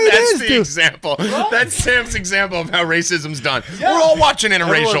love the way how it that's is, the dude. example. Right? That's Sam's example of how racism's done. Yeah. We're all watching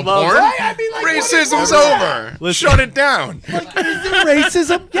interracial Everyone loves porn. it. Right? I mean, like, what is Racism's wrong with over. Shut it down. Like, is there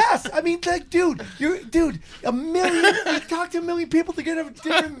racism? Yes. I mean, like, dude, a million. You talk to a million people to get a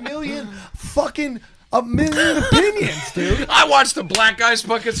different a million opinions, dude. I watched the black guys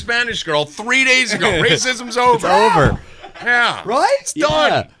fuck a Spanish girl 3 days ago. Racism's over. over. Yeah. Right? It's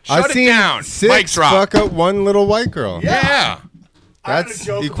done. I've Shut it seen down. Mic 6 drop. fuck up one little white girl. Yeah. I had a That's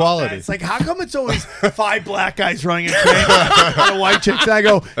joke about equality. that. It's like, how come it's always 5 black guys running a train and a white chick? And I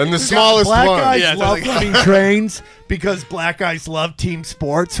go, And the "Because smallest black one." guys Yeah, love running trains because black guys love team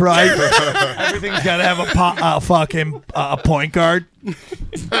sports, right? Everything's got to have a point guard.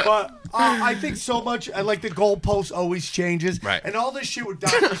 But I think so much. I like the goalpost always changes, Right. And all this shit with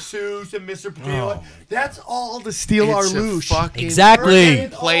Dr. Seuss and Mr. Potato, that's all to steal our It's a loosh. fucking Exactly. Turn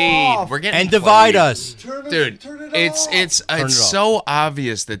it played. off. We're getting And divide played. us. Dude, turn it it's off. it's it off. so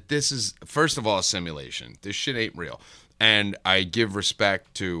obvious that this is first of all a simulation. This shit ain't real. And I give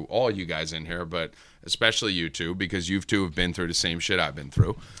respect to all you guys in here, but especially you two, because you two have been through the same shit I've been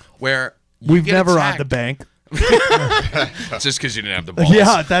through. Where you We've get never attacked. robbed the bank. It's just because you didn't have the balls.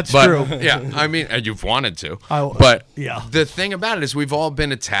 Yeah, that's But, true. Yeah, I mean, and you've wanted to. But Yeah. The thing about it is we've all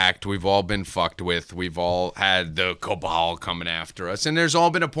been attacked. We've all been fucked with. We've all had the cabal coming after us. And there's all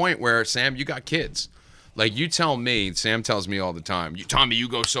been a point where, Sam, you got kids. Like, you tell me, Sam tells me all the time, Tommy, you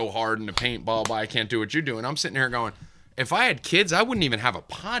go so hard in the paint, blah, blah, I can't do what you do. And I'm sitting here going, if I had kids, I wouldn't even have a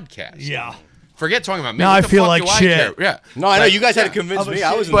podcast. Yeah. Forget talking about me. Now What I the feel fuck like do I shit. care? Yeah. No, I know you guys had to convince me.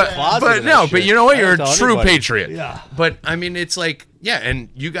 I was in the closet. But in no, that but shit. you know what? I You're a didn't tell true anybody. patriot. Yeah. But I mean, it's like, yeah, and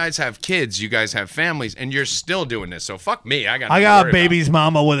you guys have kids, you guys have families, and you're still doing this. So fuck me. I got a baby's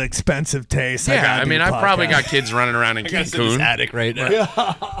mama with expensive taste. Yeah, I mean, I probably got kids. kids running around in This Cancun. attic right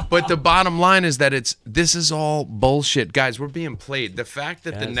now. But the bottom line is that this is all bullshit. Guys, we're being played. The fact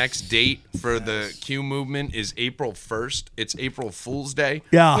that the next date for the Q movement is April 1st, it's April Fool's Day.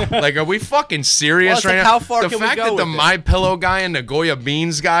 Yeah. Like, are we fucking serious Well, right it's now? like, how far the can we fact go that the with it? My Pillow guy and the Goya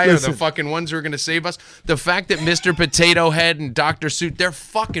Beans guy are Listen. the fucking ones who are going to save us. The fact that Mr. Potato Head and Dr. Suit, they're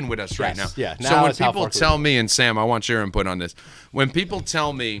fucking with us right now. Yes, yeah. So Now when it's how people far can we tell me, and Sam, I want your input on this. When people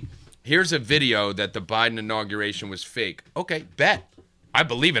tell me, here's a video that the Biden inauguration was fake. Okay, bet. I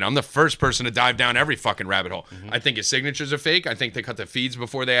believe it. I'm the first person to dive down every fucking rabbit hole. I think his signatures are fake. I think they cut the feeds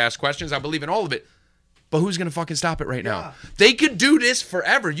before they ask questions. I believe in all of it. But who's going to fucking stop it right now? They could do this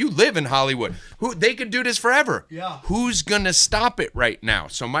forever. You live in Hollywood. They could do this forever. Yeah. Who's going to stop it right now?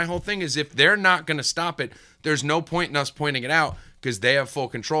 So my whole thing is, if they're not going to stop it, there's no point in us pointing it out because they have full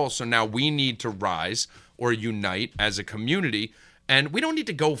control. So now we need to rise or unite as a community. And we don't need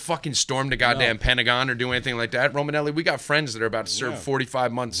to go fucking storm the goddamn Pentagon or do anything like that. Romanelli, we got friends that are about to serve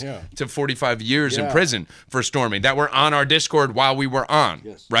 45 months to 45 years in prison for storming that were on our Discord while we were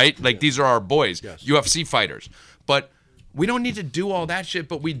on, right? Like, these are our boys, UFC fighters. But we don't need to do all that shit,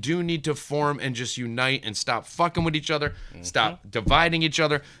 but we do need to form and just unite and stop fucking with each other, stop dividing each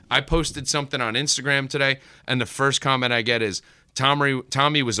other. I posted something on Instagram today, and the first comment I get is,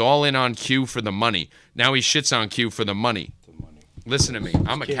 Tommy was all in on Q for the money. Now he shits on Q for the money. Listen to me.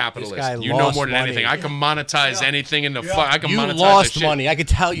 I'm a capitalist. guy You know lost more than money. anything. I can monetize anything in the fuck. I can You monetize lost that shit. money. I could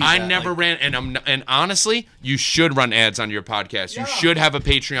tell you. I that. never Like, ran, and honestly, you should run ads on your podcast. You should have a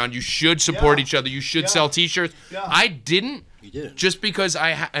Patreon. You should support each other. You should sell T-shirts. I didn't. You didn't. Just because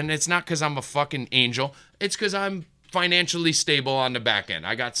and it's not because I'm a fucking angel. It's because I'm financially stable on the back end.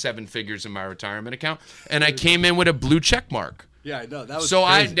 I got 7 figures in my retirement account, and I came in with a blue check mark. Yeah, I know. That was So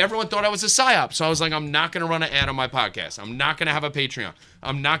crazy. everyone thought I was a psyop. So I was like, I'm not going to run an ad on my podcast. I'm not going to have a Patreon.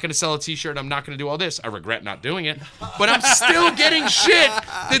 I'm not going to sell a T-shirt. I'm not going to do all this. I regret not doing it, but I'm still getting shit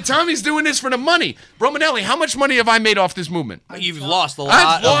that Tommy's doing this for the money. Romanelli, how much money have I made off this movement? You've lost a lot.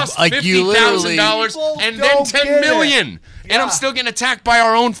 I've lost like you literally. $50,000 and then don't $10 get million, and I'm Yeah. still getting attacked by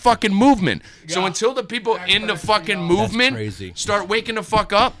our own fucking movement. So until the people in the fucking movement crazy. start waking the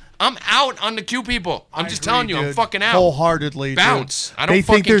fuck up, I'm out on the Q people. I'm just telling you, I'm Dude, fucking out. wholeheartedly. Bounce. Dude. I don't They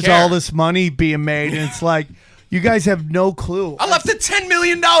think fucking there's care. all this money being made, and it's like, you guys have no clue. I left a $10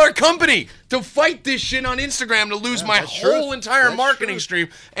 million company to fight this shit on Instagram to lose my whole entire marketing stream,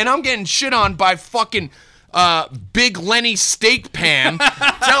 and I'm getting shit on by fucking Big Lenny Steak Pan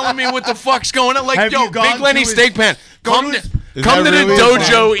telling me what the fuck's going on. Like, Have yo, you gone Big Lenny to his- Steak Pan, Go come to to. his- Come to that the really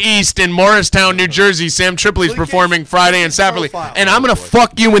Dojo East in Morristown, New Jersey. Sam Tripoli's performing Friday and Saturday, and I'm gonna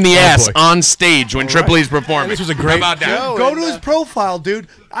fuck you in the ass boy. on stage when Tripoli's performing. This was a great- How about that? Go to his profile, dude.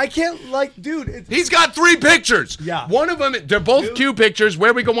 I can't dude. He's got 3 pictures. Yeah. One of them, they're both Q pictures.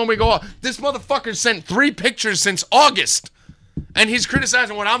 Where we go when we go off. This motherfucker sent 3 pictures since August, and he's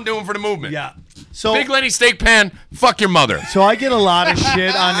criticizing what I'm doing for the movement. Yeah. So Big Lenny Steak Pan, fuck your mother. So I get a lot of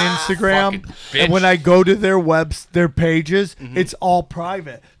shit on Instagram, Fucking bitch. and when I go to their pages, it's all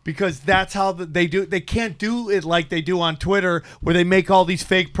private because that's how they do. They can't do it like they do on Twitter, where they make all these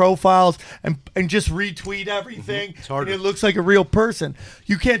fake profiles and just retweet everything, It's harder. and it looks like a real person.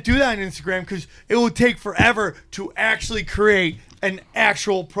 You can't do that on Instagram because it will take forever to actually create an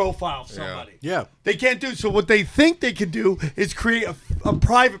actual profile of somebody. Yeah. They can't do so. What they think they can do is create a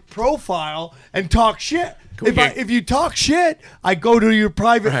private profile and talk shit. If you talk shit, I go to your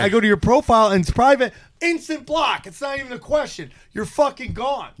private. I go to your profile and it's private. Instant block. It's not even a question. You're fucking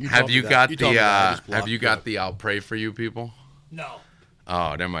gone. Have you that. got You told me that. I just have you blocked got the I'll pray for you people? No.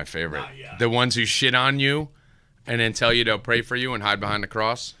 Oh, they're my favorite. Not yet. The ones who shit on you and then tell you to pray for you and hide behind the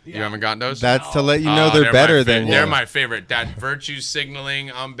cross. You haven't gotten those? That's to let you know Oh, they're better my than you. They're my favorite. That virtue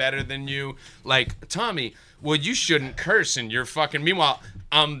signaling, I'm better than you. Like, Tommy, well, you shouldn't curse in your fucking... Meanwhile,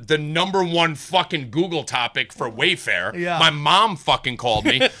 I'm the #1 fucking Google topic for Wayfair. Yeah. My mom fucking called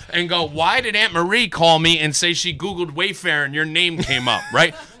me and go, why did Aunt Marie call me and say she Googled Wayfair and your name came up,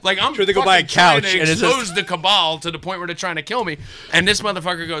 right? Like, I'm Sure, they go buy a fucking trying couch to and it's expose the cabal to the point where they're trying to kill me. And this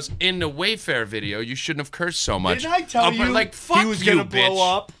motherfucker goes, in the Wayfair video, you shouldn't have cursed so much. Didn't I tell I'm you like, fuck he was you, gonna bitch.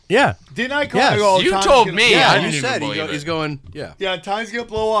 blow up? Yeah. Didn't I call Yes. you? You Time's told gonna me. blow I up. didn't you even said believe it. he's going. Yeah. Yeah, time's gonna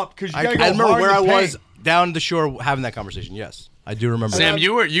blow up because you I gotta go remember hard where in I the was paint. down the shore having that conversation. Yes. I do remember. Sam, that.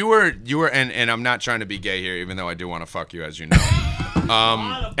 you were, and I'm not trying to be gay here, even though I do want to fuck you, as you know.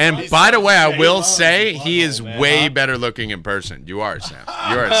 And by the way, I will say he is way better looking in person. You are, Sam.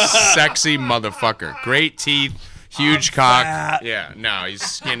 You're a sexy motherfucker. Great teeth, huge cock. fat. Yeah, no, he's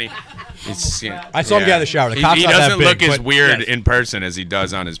skinny. He's skinny. I saw him get out of the shower. The He cock's not that doesn't big, look as but weird yes. in person as he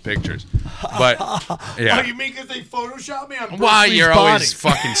does on his pictures. But Oh, yeah. you mean because they photoshopped me on Bruce Why Lee's you're body? always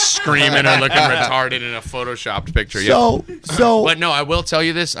fucking screaming or looking retarded in a photoshopped picture. Yeah. So But no, I will tell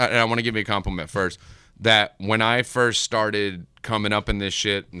you this, and I want to give you a compliment first, that when I first started coming up in this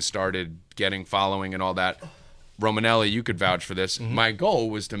shit and started getting following and all that, Romanelli, you could vouch for this. My goal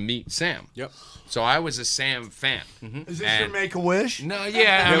was to meet Sam. Yep. So I was a Sam fan. is this your Make-A-Wish? No,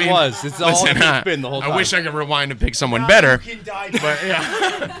 yeah, I It mean, was. It's all listen, it's been the whole time. I wish I could rewind and pick someone Now better. you can die. But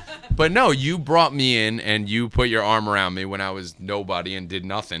yeah. But no, you brought me in and you put your arm around me when I was nobody and did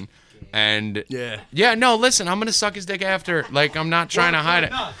nothing. And Yeah. no, listen, I'm gonna suck his dick after. Like, I'm not trying to hide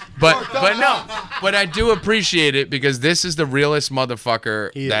it. But I do appreciate it because this is the realest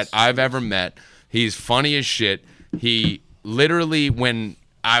motherfucker that I've ever met. He's funny as shit. He literally, when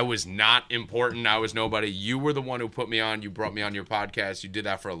I was not important, I was nobody, you were the one who put me on. You brought me on your podcast. You did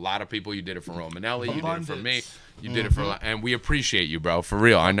that for a lot of people. You did it for Romanelli. You did it for me. You did it for a lot, and we appreciate you, bro, for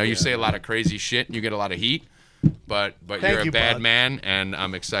real. I know you say a lot of crazy shit and you get a lot of heat, but you're a you, bad bud. man, and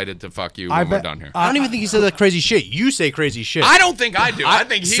I'm excited to fuck you when we're done here. I don't even think he said that crazy shit. You say crazy shit. I don't think I do. I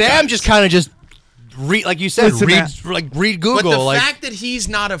think he Sam does. just kind of just read, like you said, Listen, read Google. But the like fact that he's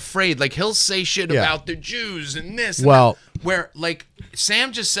not afraid, like he'll say shit Yeah. about the Jews and this, and Well- that, where like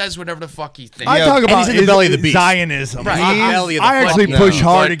Sam just says whatever the fuck he thinks. I talk and about he's in the is- belly of the beast. Zionism. Right. He's- Belly of the I fuck. actually No. push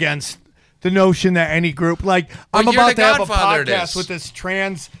hard But- against the notion that any group, like I'm you're about the to have a godfather of podcast this. with this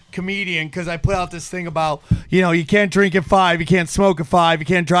trans comedian because I put out this thing about, you can't drink at 5, you can't smoke at 5, you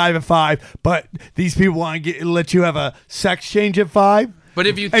can't drive at 5, but these people want to let you have a sex change at 5. But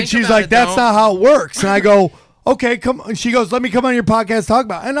if you think And she's about like, it, that's though- not how it works. And I go, okay, come. And she goes, let me come on your podcast, talk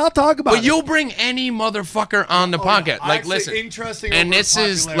about it. And I'll talk about But it. you'll bring any motherfucker on the podcast. yeah. Like, Actually, listen. interesting And over this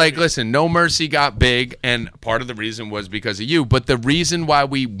is popularity. like, listen. No Mercy got big, and part of the reason was because of you. But the reason why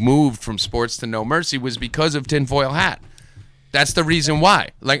we moved from sports to No Mercy was because of Tinfoil Hat. That's the reason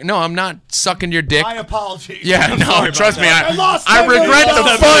why. Like, no, I'm not sucking your dick. My apologies. Yeah, no, trust me. I lost I $10 million. regret the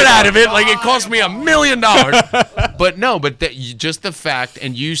fuck out of it. Like, it cost me $1 million. But no, just the fact,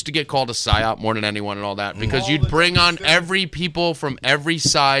 and you used to get called a psyop more than anyone and all that, because you'd bring on every people from every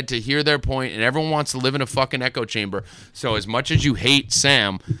side to hear their point, and everyone wants to live in a fucking echo chamber. So as much as you hate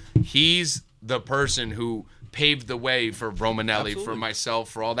Sam, he's the person who paved the way for Romanelli, for myself,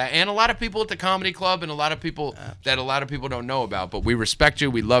 for all that, and a lot of people at the comedy club, and a lot of people that a lot of people don't know about. But we respect you,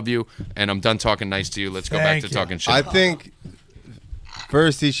 we love you, and I'm done talking nice to you. Let's go back Thank to you. talking shit. I think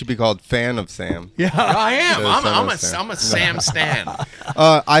first he should be called Fan of Sam. Yeah. I am. There's I'm a Sam Stan.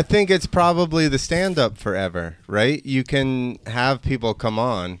 I think it's probably the stand-up forever, right? You can have people come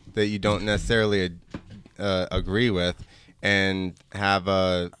on that you don't necessarily agree with, and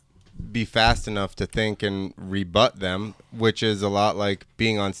have be fast enough to think and rebut them, which is a lot like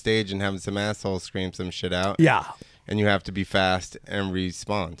being on stage and having some asshole scream some shit out. Yeah. And you have to be fast and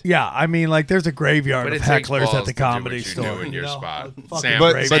respond. Yeah, I mean, like, there's a graveyard But of it takes hecklers balls at the to do comedy what you store. do in your spot. Fucking Sam,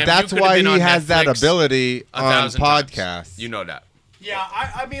 But graveyard. Sam, that's you could've why been he on has that Netflix ability on 1,000 times. podcasts. You know that. Yeah,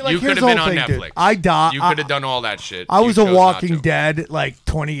 I mean, like, You here's could the have whole been on thing, Netflix. dude. I died. You could have done all that shit. I You was a chose not Walking to. Dead like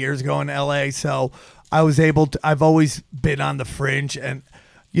 20 years ago in LA, so I was able to. I've always been on the fringe, and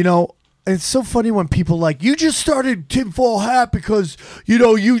you know, it's so funny when people like, you just started Tinfoil Hat because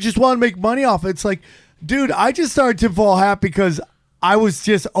you just want to make money off it. It's like, dude, I just started Tinfoil Hat because I was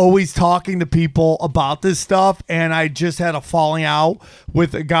just always talking to people about this stuff, and I just had a falling out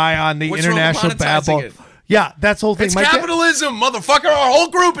with a guy on the What's wrong with International monetizing Babble. it? Yeah, that's the whole thing. It's My dad- capitalism, motherfucker. Our whole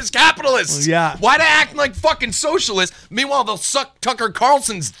group is capitalists. Yeah. Why they acting like fucking socialists? Meanwhile, they'll suck Tucker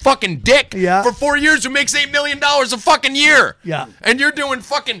Carlson's fucking dick Yeah. for 4 years, who makes $8 million a fucking year. Yeah. And you're doing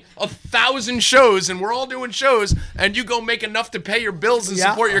fucking 1,000 shows, and we're all doing shows, and you go make enough to pay your bills and Yeah.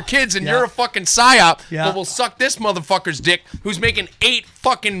 support your kids, and Yeah. you're a fucking psyop Yeah. that will suck this motherfucker's dick, who's making $8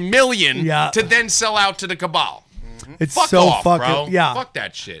 fucking million Yeah. to then sell out to the cabal. It's Fuck so off, fucking bro. yeah. Fuck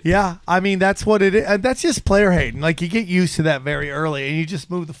that shit. Yeah, I mean that's what it is. And that's just player hating. Like you get used to that very early, and you just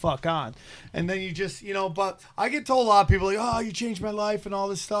move the fuck on, and then you just But I get told a lot of people like, "Oh, you changed my life" and all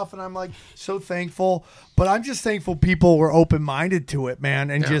this stuff, and I'm like so thankful. But I'm just thankful people were open minded to it, man,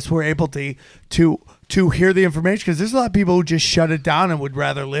 and just were able to hear the information, because there's a lot of people who just shut it down and would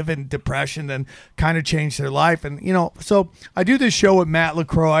rather live in depression than kind of change their life. And so I do this show with Matt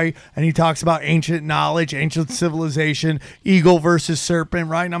LaCroix, and he talks about ancient knowledge, ancient civilization, eagle versus serpent,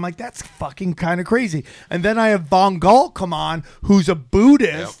 right? And I'm like, that's fucking kind of crazy. And then I have Von Galt come on, who's a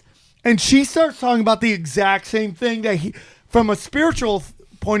Buddhist, and she starts talking about the exact same thing that he, from a spiritual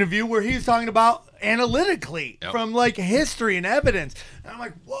point of view, where he's talking about analytically from like history and evidence. And I'm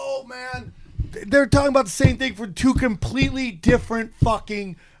like, whoa, man. They're talking about the same thing for two completely different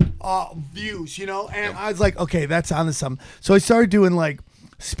fucking views, And I was like, okay, that's onto something. So I started doing like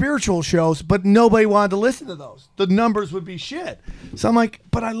spiritual shows, but nobody wanted to listen to those. The numbers would be shit. So I'm like,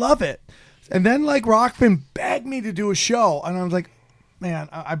 but I love it. And then like Rockfin begged me to do a show, and I was like, man,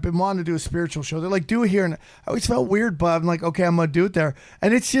 I've been wanting to do a spiritual show. They're like, do it here. And I always felt weird, but I'm like, okay, I'm going to do it there.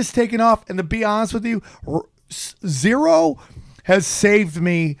 And it's just taken off. And to be honest with you, Zero has saved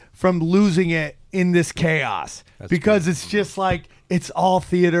me from losing it in this chaos. Because it's just like, it's all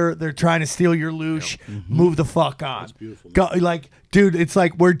theater. They're trying to steal your loosh. Move the fuck on. That's beautiful. Like, dude, it's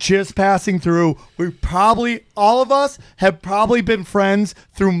like we're just passing through. We probably, all of us have probably been friends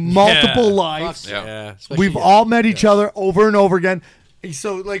through multiple lives. We've all met each other over and over again.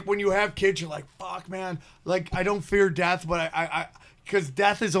 So, like, when you have kids, you're like, fuck, man. Like, I don't fear death, but I because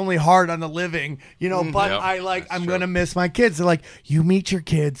death is only hard on the living, but I'm going to miss my kids. They're like, you meet your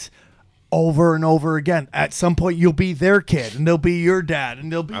kids over and over again. At some point, you'll be their kid, and they'll be your dad,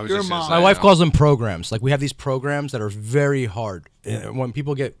 and they'll be your mom. My wife calls them programs. Like, we have these programs that are very hard. When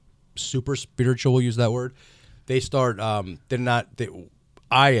people get super spiritual, we'll use that word, they start,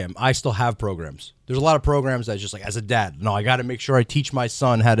 I still have programs. There's a lot of programs that just like, as a dad, no, I got to make sure I teach my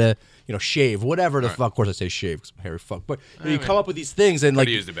son how to, shave, whatever the fuck. Of course I say shave because I'm hairy fuck. But you come up with these things, and like,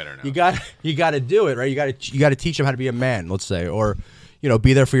 used it better now. you got to do it, right? You got to teach them how to be a man, let's say, or,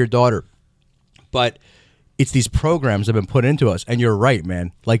 be there for your daughter. But it's these programs that have been put into us, and you're right,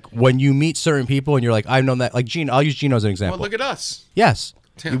 man. Like, when you meet certain people and you're like, I've known that, like Gene, I'll use Gino as an example. Well, look at us. Yes.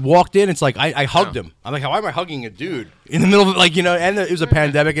 You walked in, it's like, I hugged him. I'm like, why am I hugging a dude in the middle of, like, and it was a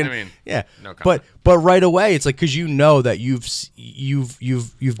pandemic, and no comment. but right away, it's like, because that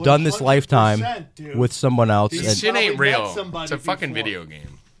you've done this lifetime with someone else. This And, shit ain't Probably met real. somebody It's a fucking before. video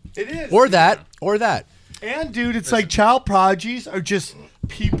game. It is. or that. And, dude, it's like child prodigies are just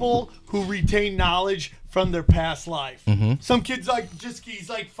people who retain knowledge from their past life. Some kid's he's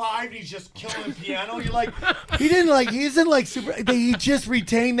like 5 and he's just killing piano. You're like, he isn't like super, he just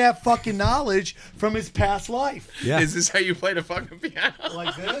retained that fucking knowledge from his past life. Yeah. Is this how you play the fucking piano?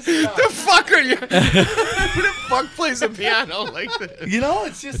 Like this? Yeah. The fuck are you? Who the fuck plays the piano like this?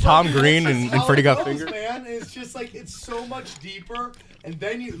 It's just Tom like, Green that's and how Freddie it Got goes, Fingered. man. It's just like, it's so much deeper. And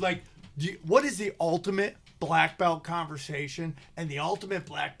then what is the ultimate black belt conversation? And the ultimate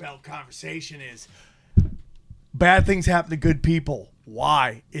black belt conversation is bad things happen to good people.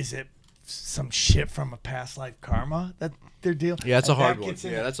 Why? Is it some shit from a past life karma that they're dealing? Yeah, that's a And hard that one. gets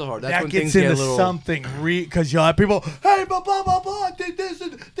into- Yeah, that's a hard. That's that when gets things get a into little. something because you'll have people, hey, blah blah blah blah, they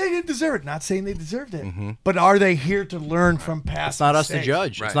didn't deserve it. Not saying they deserved it, but are they here to learn from past? It's not us to mistakes?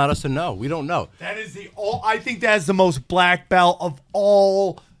 judge. Right. It's not us to know. We don't know. That is I think that is the most black belt of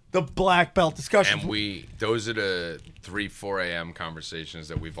all the black belt discussions. And those are the 4 a.m. conversations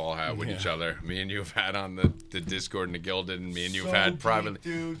that we've all had with each other. Me and you have had on the Discord and the Gilded, and me and you have had privately.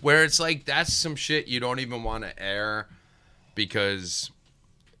 Dude. Where it's like, that's some shit you don't even want to air, because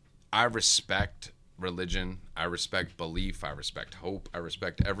I respect religion, I respect belief, I respect hope, I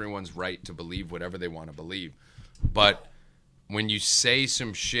respect everyone's right to believe whatever they want to believe. But when you say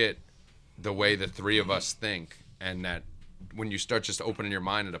some shit the way the three of us think, and that when you start just opening your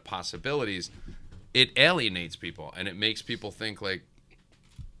mind to the possibilities, it alienates people, and it makes people think like,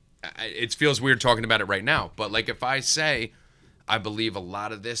 it feels weird talking about it right now, but like if I say I believe a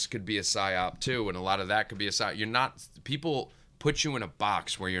lot of this could be a psyop too, and a lot of that could be a psyop, people put you in a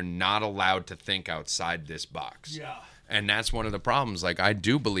box where you're not allowed to think outside this box. Yeah. And that's one of the problems. Like, I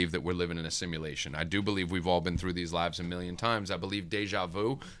do believe that we're living in a simulation. I do believe we've all been through these lives a million times. I believe deja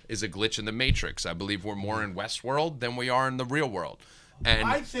vu is a glitch in the Matrix. I believe we're more in Westworld than we are in the real world. And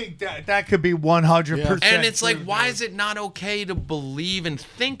I think that could be 100%. and it's like, true, why dude. is it not okay to believe and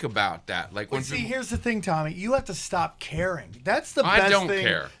think about that? Like, when But see, people, here's the thing, Tommy. You have to stop caring. That's the I best don't thing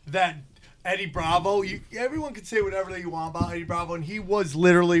care. that Eddie Bravo, everyone can say whatever they want about Eddie Bravo, and he was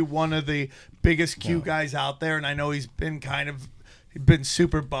literally one of the biggest Q guys out there, and I know he's been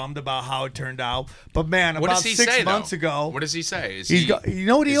super bummed about how it turned out. But man, what about does he 6 say, months though? ago, What does he say? Is he's he, got, you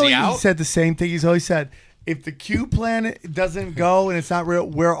know what he is always out? said the same thing. He's always said, if the Q planet doesn't go and it's not real,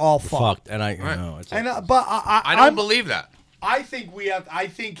 we're all fucked. And I Right. know it's And but I don't I'm- believe that. I think I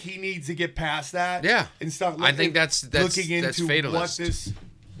think he needs to get past that. Yeah. And start. I think that's looking into what fatalist. this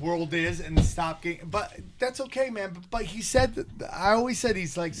world is and stop getting. But that's okay, man. But he said that, I always said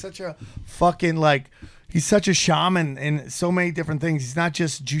he's like such a fucking like. He's such a shaman in so many different things. He's not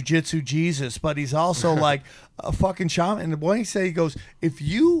just jujitsu Jesus, but he's also like a fucking shaman. And when he said, he goes, if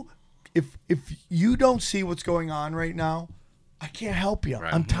you don't see what's going on right now, I can't help you.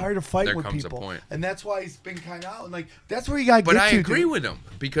 Right. I'm tired of fighting There with comes a people. point. And that's why he's been kind of out. And like, that's where you got to But get I to. agree dude. with him,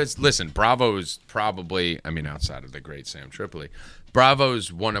 because listen, Bravo's probably, I mean, outside of the great Sam Tripoli,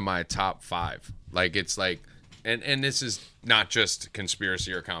 Bravo's one of my top 5. Like, it's like, and this is not just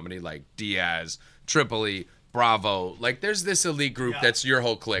conspiracy or comedy, like Diaz, Tripoli, Bravo. Like, there's this elite group that's your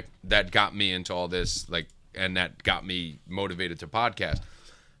whole clique that got me into all this, like, and that got me motivated to podcast.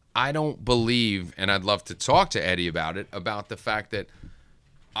 I don't believe, and I'd love to talk to Eddie about it, about the fact that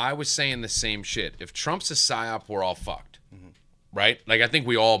I was saying the same shit. If Trump's a psyop, we're all fucked. Right? Like, I think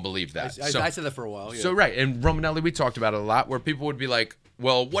we all believe that. I said that for a while. Yeah. So, right. And Romanelli, we talked about it a lot, where people would be like,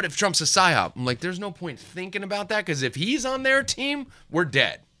 well, what if Trump's a psyop? I'm like, there's no point thinking about that, because if he's on their team, we're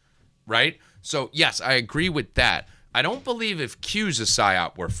dead. Right? So, yes, I agree with that. I don't believe if Q's a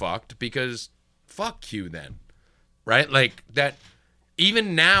psyop, we're fucked, because fuck Q then. Right? Like, that...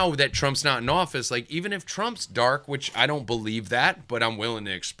 Even now that Trump's not in office, like, even if Trump's dark, which I don't believe that, but I'm willing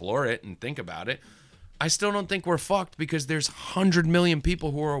to explore it and think about it, I still don't think we're fucked, because there's 100 million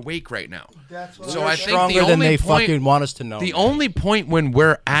people who are awake right now. That's what So I I think think stronger the than only they point, fucking want us to know. the only point when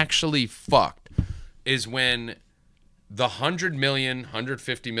we're actually fucked is when the 100 million,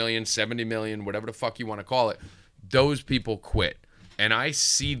 150 million, 70 million, whatever the fuck you want to call it, those people quit. And I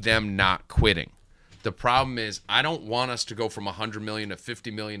see them not quitting. The problem is, I don't want us to go from 100 million to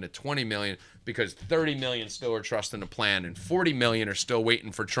 50 million to 20 million, because 30 million still are trusting the plan and 40 million are still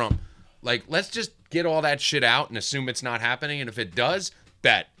waiting for Trump. Like, let's just get all that shit out and assume it's not happening. And if it does,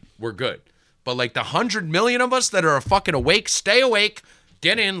 bet we're good. But like the 100 million of us that are fucking awake, stay awake,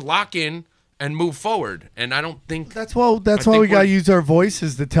 get in, lock in, and move forward. And I don't think That's why think we got to we're- use our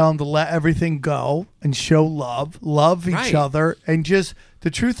voices to tell them to let everything go and show love each Right. other, and just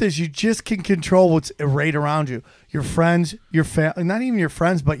the truth is, you just can control what's right around you. Your friends, your family, not even your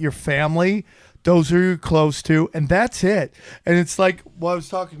friends, but your family. Those who you're close to, and that's it. And it's like what I was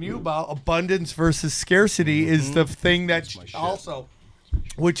talking to you about: abundance versus scarcity is the thing that also,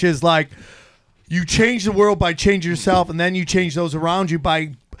 which is like, you change the world by changing yourself, and then you change those around you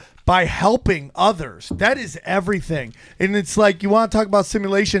by helping others. That is everything. And it's like, you want to talk about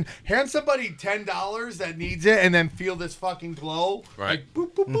simulation, hand somebody $10 that needs it and then feel this fucking glow. Right. Like,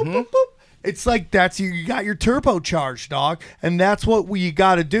 boop, boop, boop, boop, boop. It's like, that's you got your turbocharged, dog. And that's what you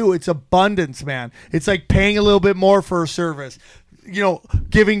got to do. It's abundance, man. It's like paying a little bit more for a service. You know,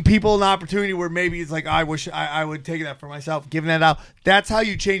 giving people an opportunity where maybe it's like, I wish I would take that for myself, giving that out. That's how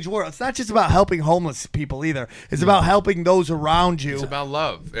you change the world. It's not just about helping homeless people either. It's about helping those around you. it's about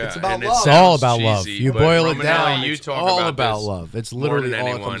love. Yeah. It's about and love. It's all sounds about love. cheesy, You but boil it Romanelli, down. You It's talk all about this love. It's more literally than all it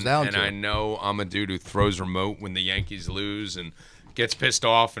anyone, comes down and to. I know I'm a dude who throws remote when the Yankees lose and gets pissed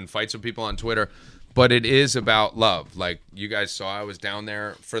off and fights with people on Twitter. but it is about love. Like you guys saw, I was down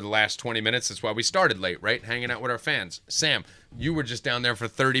there for the last 20 minutes. That's why we started late, right? Hanging out with our fans. Sam, you were just down there for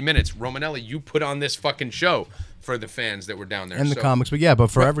 30 minutes. Romanelli, you put on this fucking show for the fans that were down there. And the comics,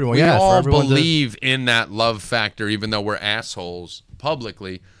 but for everyone. We all for everyone believe in that love factor, even though we're assholes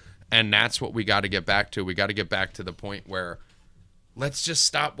publicly. And that's what we got to get back to. We got to get back to the point where let's just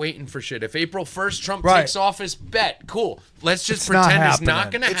stop waiting for shit. If April 1st Trump takes office, bet. Cool. Let's just pretend it's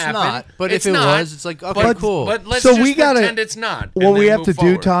not going to happen. It's not. But if it not, was, it's like, okay, cool. But let's So just we gotta- pretend it's not. What we have to move do,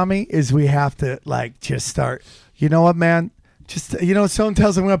 forward. Tommy, is we have to just start. You know what, man? Just someone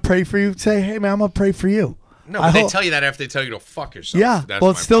tells them I'm gonna pray for you. Say, hey, man, I'm gonna pray for you. No, but they tell you that after they tell you to fuck yourself. Yeah, That's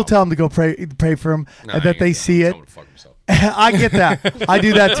well, my still problem. tell them to go pray for them. No, I bet they see it. Tell 'em to fuck himself. I get that. I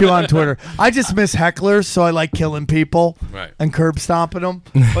do that too on Twitter. I just miss hecklers, so I like killing people Right. and curb stomping them.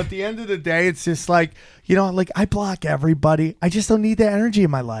 But at the end of the day, it's just like, I block everybody. I just don't need that energy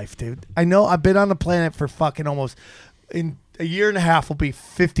in my life, dude. I know I've been on the planet for fucking almost, in a year and a half will be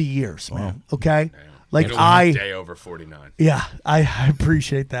 50 years, man. Okay? Like It'll be a day over 49. Yeah, I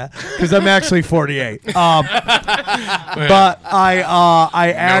appreciate that because I'm actually 48. But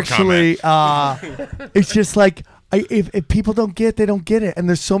I actually, it's just like, if people don't get it, they don't get it. And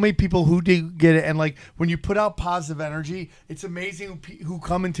there's so many people who do get it. And like when you put out positive energy, it's amazing who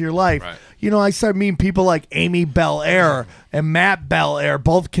come into your life. Right. I started meeting people like Amy Belair and Matt Belair,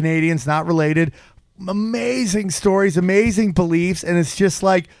 both Canadians, not related. Amazing stories, amazing beliefs. And it's just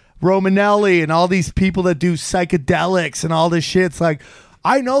like, Romanelli and all these people that do psychedelics and all this shit. It's like,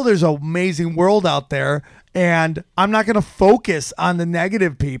 I know there's an amazing world out there, and I'm not going to focus on the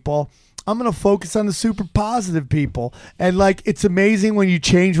negative people. I'm going to focus on the super positive people. And like, it's amazing when you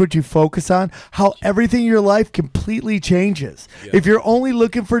change what you focus on, how everything in your life completely changes. Yeah. If you're only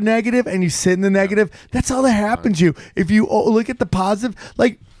looking for negative and you sit in the negative, that's all that happens to you. If you look at the positive,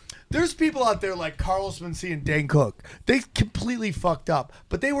 like, there's people out there like Carlos Mencia and Dane Cook. They completely fucked up,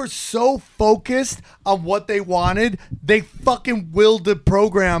 but they were so focused on what they wanted, they fucking willed the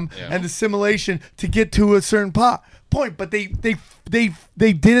program and the simulation to get to a certain point. But they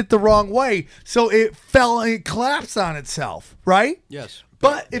did it the wrong way, so it fell and it collapsed on itself. Right? Yes.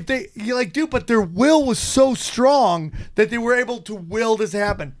 But if but their will was so strong that they were able to will this to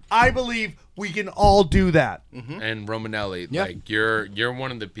happen. I believe we can all do that. Mm-hmm. And Romanelli, like you're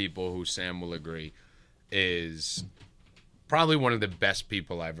one of the people who Sam will agree is probably one of the best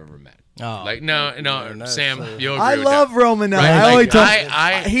people I've ever met. Oh, like no, Sam, you'll agree I with love that. Romanelli. Right?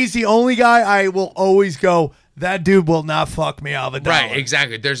 I he's the only guy I will always go, that dude will not fuck me out of a dollar. Right,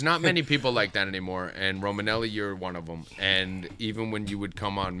 exactly. There's not many people like that anymore, and Romanelli, you're one of them. And even when you would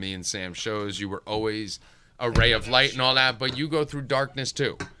come on me and Sam's shows, you were always a ray of light and all that, but you go through darkness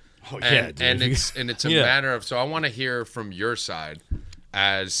too. Oh, yeah, dude. And it's a matter of, so I want to hear from your side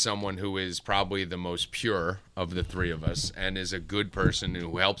as someone who is probably the most pure of the three of us and is a good person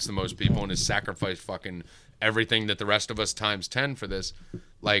who helps the most people and has sacrificed fucking everything that the rest of us times 10 for this.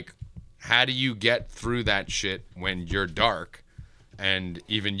 Like, how do you get through that shit when you're dark and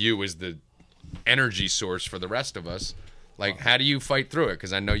even you is the energy source for the rest of us? Like, how do you fight through it?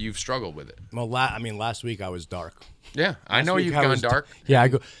 Because I know you've struggled with it. Well, last week I was dark. Yeah, I know you've gone dark. Yeah, I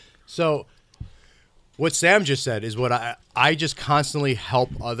go. So, what Sam just said is what I just constantly help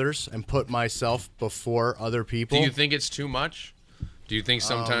others and put myself before other people. Do you think it's too much? Do you think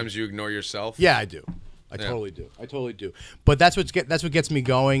sometimes you ignore yourself? Yeah, I do. I totally do. But that's what gets me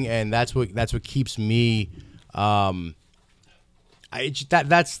going, and that's what keeps me. That's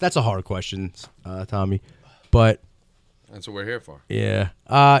a hard question, Tommy, but. That's what we're here for. Yeah.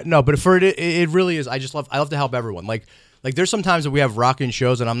 No, but for it really is. I love to help everyone. Like there's some times that we have rocking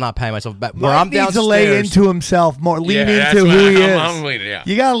shows and I'm not paying myself back. Where I'm needs to lay into himself more. Lean into who he is. I'm leaning, yeah.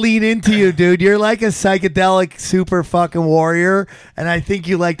 You gotta lean into you, dude. You're like a psychedelic super fucking warrior, and I think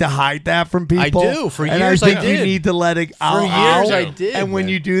you like to hide that from people. I do. For and years, I think I did. you need to let it out. For years, I did. And when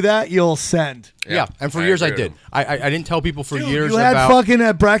you do that, you'll ascend. Yeah, and for years I did. I didn't tell people for years you had about. fucking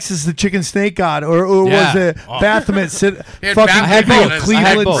at breakfast the chicken snake god, or Yeah. was it Baphomet fucking I had give me both. a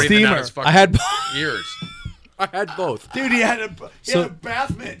Cleveland steamer? I had ears. I had both. Dude, he had a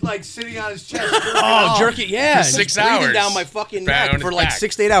Baphomet like sitting on his chest. Jerky, yeah. For 6 breathing hours. down my fucking Down neck for his like back.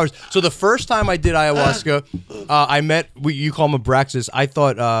 6 to 8 hours. So the first time I did ayahuasca, I met, you call him Abraxas. I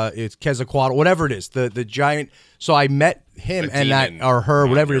thought it's Quetzalcoatl, whatever it is, the giant. So I met him The and that, demon. or her,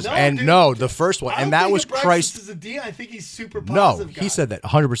 whatever it is. No, and dude. no, the first one. I And don't that think was Abraxas Christ. is a demon. I think he's super No, positive. he said that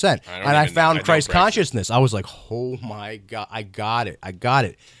 100%. And I even know. found I know Christ Abraxas. consciousness. I was like, oh my God, I got it.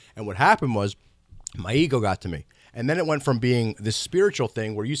 And what happened was my ego got to me. And then it went from being this spiritual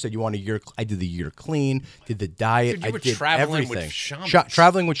thing where you said you want a year. I did the year clean, did the diet. Dude, you I were did traveling with everything. shamans.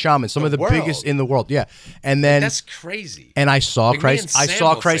 Traveling with shamans, some of the world. biggest in the world. Yeah, and then That's crazy. and I saw Like, me Christ. and I Sam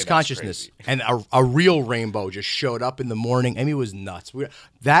saw will Christ say that's consciousness, crazy. and a real rainbow just showed up in the morning. Amy was nuts.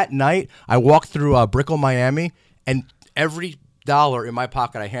 That night, I walked through Brickell, Miami, and every dollar in my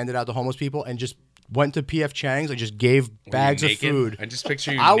pocket I handed out to homeless people, and just went to P.F. Chang's. I just gave bags of Naked? food. I just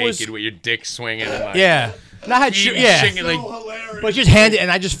picture you I naked was- with your dick swinging. And like, Yeah, and I had eating yeah, chicken, like, but just handed, and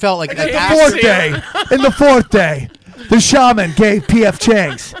I just felt like The after- fourth day, in the fourth day, the shaman gave P.F.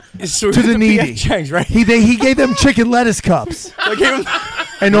 Chang's So to the needy. P.F. Chang's, right? He gave them chicken lettuce cups I gave him-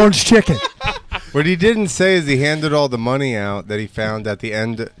 and orange chicken. What he didn't say is he handed all the money out that he found at the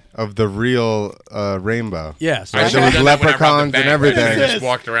end of the real rainbow. Yeah, so I I, should've With done that when I robbed the leprechauns and bank. everything. I just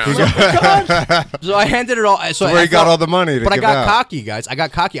walked around. so I handed it all. So Where I he got thought- all the money to But I give got out. cocky, guys. I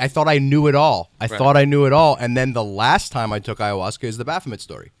got cocky. I thought I knew it all. I thought I knew it all. And then the last time I took ayahuasca is the Baphomet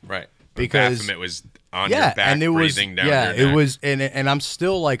story. Right. Because- Baphomet was on Yeah, your back, and it was breathing down yeah, your it neck. was, and I'm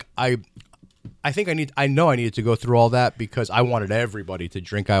still like I think I know I needed to go through all that because I wanted everybody to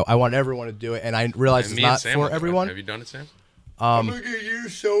drink. I wanted everyone to do it, and I realized And it's me and not Sam for will do it. everyone. Have you done it, Sam? I'm gonna get you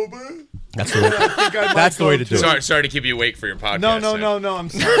sober. That's the way, that's the way to do it. Sorry to keep you awake for your podcast. No, Sam. I'm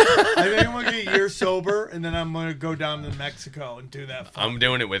sorry. I think I'm gonna get a year sober, and then I'm gonna go down to Mexico and do that. I'm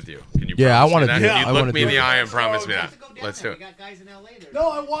doing it with you. Can you? Yeah, I promise me wanna that? do it. You I look wanna me do in the it. eye and promise me that. Let's go down Let's do there. it. We got guys in LA there.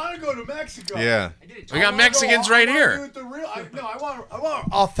 No, I want to go to Mexico. Yeah. I did it. We got Mexicans right here. I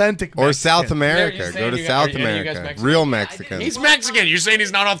want authentic. Or Mexican. South There, America. you're Go saying to you guys- South are you guys America. Mexican? Real Mexicans. He's Mexican. You're saying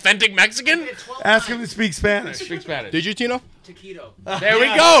he's not authentic Mexican? Ask him to speak Spanish. Speak Spanish. Did you, Tino? Taquito. There we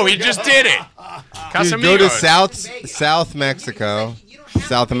go. He just did it. Dude, go to Casamigos. South Mexico,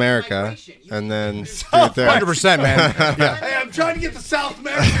 South America, and then do it there. 100%, man. Yeah. Hey, I'm trying to get to South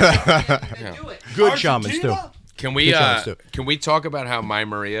America. Do it. Good shamans too. Argentina? Can we Good chance to. can we talk about how my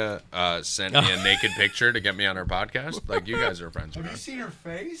Maria sent me a naked picture to get me on her podcast? Like, you guys are friends with Have you her. seen her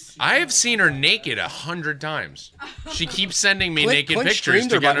face? I have seen her naked 100 times. She keeps sending me naked Clint pictures streamed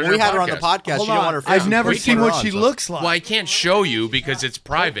to her, get but on when we her had her on the podcast. podcast. Hold She didn't on. want her face. I've never We seen put her what on, she so- looks like. Well, I can't show you because it's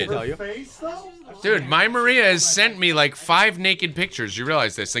private. Tell you. Face though? Dude, my Maria has sent me like 5 naked pictures. You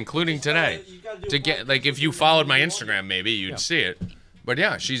realize this, including today. To get like, if you followed my Instagram, maybe you'd see it. But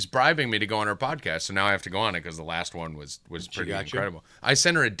yeah, she's bribing me to go on her podcast, so now I have to go on it because the last one was pretty got you? incredible. I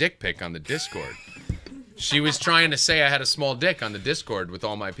sent her a dick pic on the Discord. She was trying to say I had a small dick on the Discord with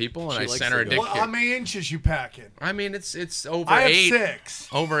all my people, and I likes sent her a to dick Well, pic. how many inches you packing? I mean, it's over I have 8. 6.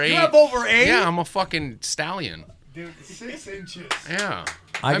 Over 8. You have over 8? Yeah, I'm a fucking stallion. Dude, 6 inches. Yeah.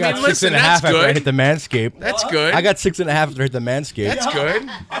 I got mean, 6.5 listen, after I that's hit the Manscaped. That's good. I got 6.5 after I hit the Manscaped. That's good.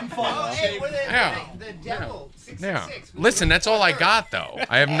 I'm fine. Hey, what is Yeah. the devil? 666. Yeah. Listen, that's all I got though.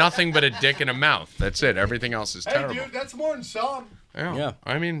 I have nothing but a dick and a mouth. That's it. Everything else is Hey, terrible. dude, that's more than some. Yeah. Yeah.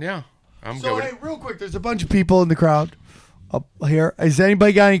 I mean, yeah. I'm So, good. hey, real quick, there's a bunch of people in the crowd up here. Has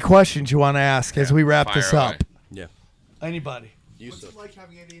anybody got any questions you want to ask as we wrap Fire this away. up? Yeah. Anybody?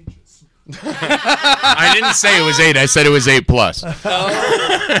 I didn't say it was 8. I said it was 8 plus. He's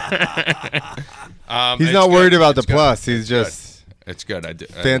It's not good. worried about the It's good. plus. He's just It's good. I did.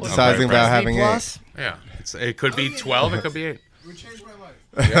 fantasizing about having B+? it. Yeah. It could be 12. It could be 8.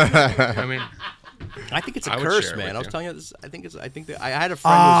 Yeah. I mean, I think it's a I would curse, share it man. with I was you. telling you this. I think that I had a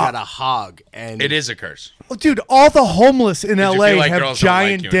friend who's got a hog, and it is a curse. Oh, dude, all the homeless in you LA feel like have girls don't like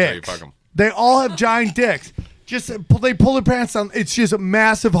giant you until you dicks. fuck 'em? They all have giant dicks. Just they pull their pants down. It's just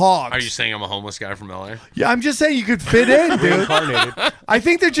massive hogs. Are you saying I'm a homeless guy from LA? Yeah, I'm just saying you could fit in, dude. reincarnated. I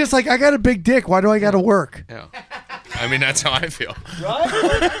think they're just like, I got a big dick. Why do I got to work? Yeah. I mean, that's how I feel. Right?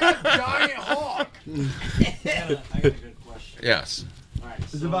 I got a giant hog. I got a good question. Yes. All right,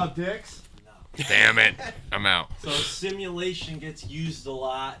 Is it so, about dicks? Damn it. I'm out. so simulation gets used a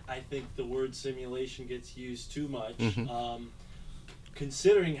lot. I think the word simulation gets used too much.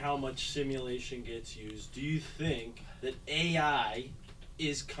 Considering how much simulation gets used, do you think that AI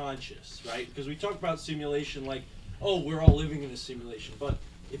is conscious, right? Because we talk about simulation like, oh, we're all living in a simulation. But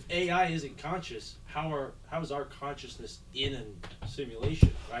if AI isn't conscious, how is our consciousness in a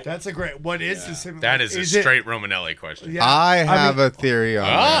simulation, right? That's a great. What is the simulation? That is a straight Romanelli question. Yeah, I have mean, a theory on Oh,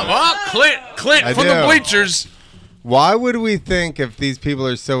 that. well, Clint I from the do. bleachers. Why would we think if these people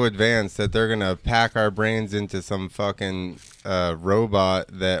are so advanced that they're gonna pack our brains into some fucking robot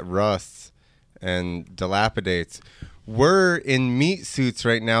that rusts and dilapidates? We're in meat suits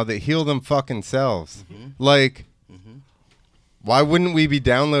right now that heal them fucking selves. Like, why wouldn't we be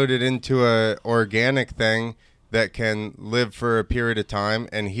downloaded into a organic thing that can live for a period of time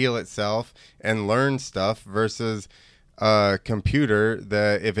and heal itself and learn stuff versus a computer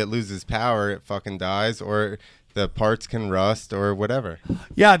that if it loses power, it fucking dies, or The parts can rust or whatever.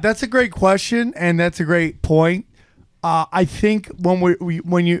 Yeah, that's a great question, and that's a great point. I think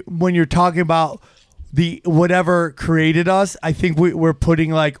when you're talking about the whatever created us, I think we're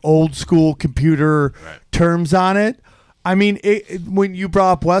putting like old school computer terms on it. I mean, when you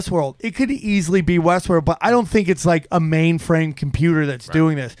brought up Westworld, it could easily be Westworld, but I don't think it's like a mainframe computer that's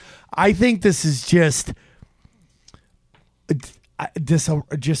doing this. I think this is just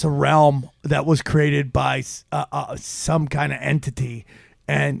a realm that was created by some kind of entity,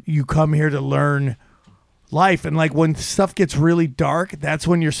 and you come here to learn life. And like when stuff gets really dark, that's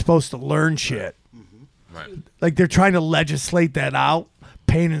when you're supposed to learn shit. Right. Like they're trying to legislate that out,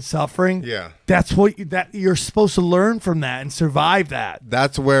 pain and suffering. Yeah. That's what you're supposed to learn from that and survive that.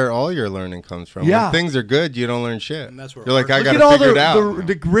 That's where all your learning comes from. Yeah. When things are good, you don't learn shit. And that's where You're like, I Look got at to all figure it out.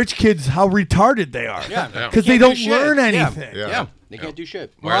 the rich kids, how retarded they are. Yeah. Because they don't learn anything. Yeah. They can't do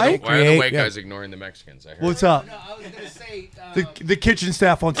shit. Why are the Right? white guys ignoring the Mexicans? I heard. What's up? No, I was gonna say. The kitchen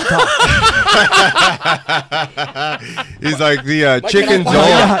staff wants to talk. He's like the chicken's old.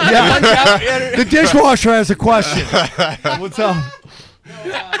 Yeah. The dishwasher has a question. What's up?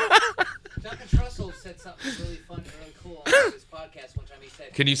 Duncan Trussell said something really fun and really cool on this podcast one time. He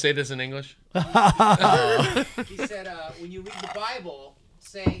said, Can you say this in English? he said, when you read the Bible,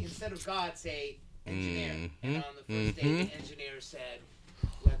 say instead of God, say engineer. And on the first day, the engineer said,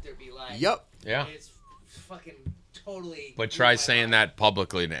 "Let there be light." Yep. Yeah. It's fucking totally. But try saying that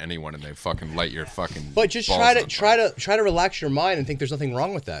publicly to anyone, and they fucking light your fucking. But just balls try on fire. to relax your mind and think there's nothing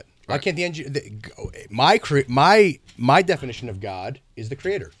wrong with that. Why Right. can't my definition of God is the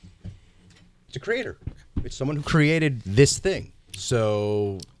creator. It's a creator. It's someone who created this thing.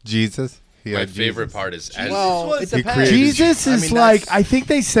 So Jesus. He My had favorite Jesus. part is as well, it He depends. created Jesus I is mean, like, that's- I think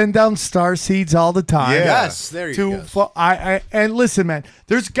they send down star seeds all the time. Yeah. Yes, there you To go. and listen, man,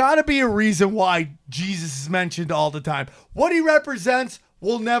 there's got to be a reason why Jesus is mentioned all the time. What he represents,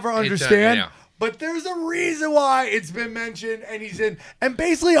 we'll never understand. yeah. But there's a reason why it's been mentioned, and he's in. And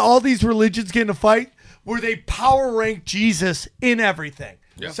basically, all these religions get in a fight where they power rank Jesus in everything.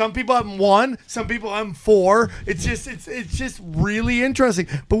 Yeah. Some people have him 1, some people have him 4. It's just really interesting.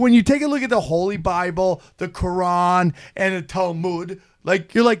 But when you take a look at the Holy Bible, the Quran, and the Talmud,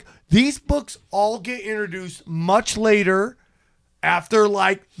 like you're like, these books all get introduced much later, after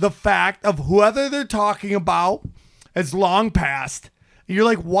like the fact of whoever they're talking about has long passed. And you're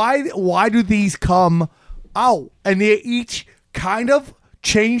like, why do these come out? And they each kind of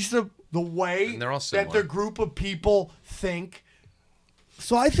change the way And they're all that similar. their group of people think.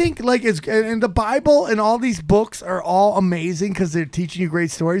 So I think like and the Bible and all these books are all amazing because they're teaching you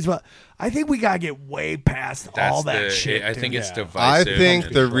great stories. But I think we gotta get way past all that shit. I think dude. it's I divisive. think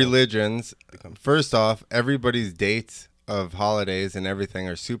and- the religions, first off, everybody's dates of holidays and everything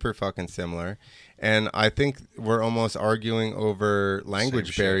are super fucking similar. And I think we're almost arguing over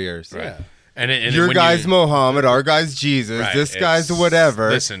language shit. barriers. Right. And Your when guy's you- Mohammed, our guy's Jesus, Right, this guy's it's-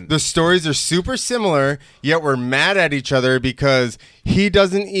 whatever. listen. The stories are super similar, yet we're mad at each other because he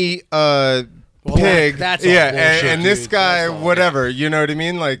doesn't eat pig. that's all yeah, bullshit, and this dude. guy, That's all- whatever. You know what I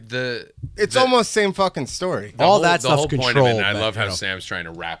mean? Like, it's the- almost same fucking story. The All whole, that the stuff's whole point of it, controlled, and I man, love how you know. Sam's trying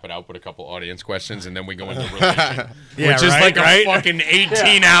to wrap it up with a couple audience questions, and then we go into religion, Yeah, which is right, like a right? fucking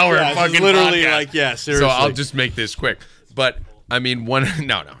 18-hour Yeah, it's fucking literally podcast. like, yeah, So I'll seriously. just make this quick. But I mean,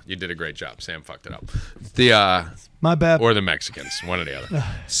 no, you did a great job. Sam fucked it up. The My bad. or the Mexicans, one or the other.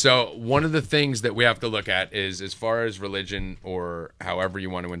 So one of the things that we have to look at is, as far as religion or however you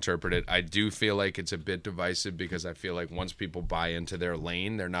want to interpret it, I do feel like it's a bit divisive because I feel like once people buy into their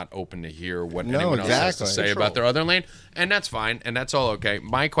lane, they're not open to hear what No, anyone else has to exactly. say about their other lane, and that's fine, and that's all okay.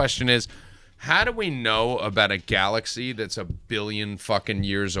 My question is, how do we know about a galaxy that's 1 billion fucking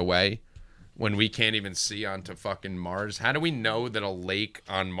years away? When we can't even see onto fucking Mars, how do we know that a lake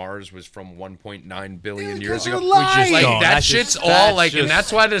on Mars was from 1.9 billion years ago? you're lying. Like No, that that's shit's just- all that's like, and just-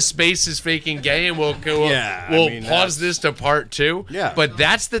 that's why the space is faking gay, and we'll Yeah, I we'll mean, pause this to part 2. Yeah. but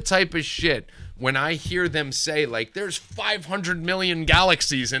that's the type of shit. When I hear them say, like, there's 500 million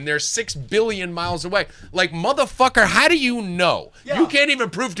galaxies and they're 6 billion miles away. Like, motherfucker, how do you know? You can't even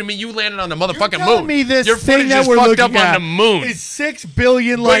prove to me you landed on the motherfucking You're telling moon. me this Your thing footage that is we're fucked looking up at on the moon. is 6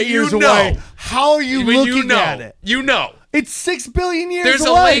 billion But light you years know. away. How are you When looking you know, at it? You know. It's 6 billion years There's a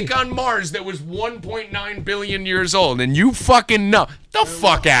away. lake on Mars that was 1.9 billion years old, and you fucking know. The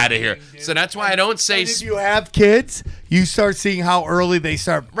fuck out of here. So that's why I don't say. And if you have kids, you start seeing how early they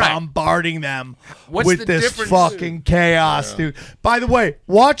start Right. bombarding them What's with the this difference? fucking chaos, dude. By the way,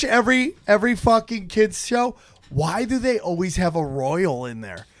 watch every fucking kids show. Why do they always have a royal in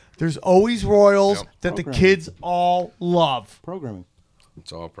there? There's always royals Yep. that the kids all love. Programming.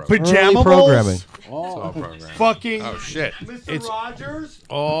 It's all programming. Pajama programming. Bowls? It's all programming. Fucking Oh shit. Mr. Rogers?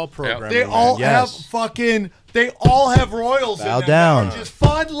 All programming. They all have they all have royals Bow in them. down. They're just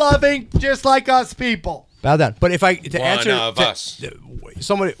fun-loving, just like us people. Bow down. But if I to One answer of us.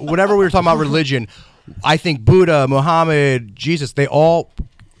 somebody, whenever we were talking about religion, I think Buddha, Muhammad, Jesus, they all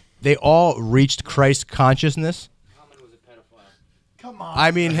reached Christ consciousness. Come on. I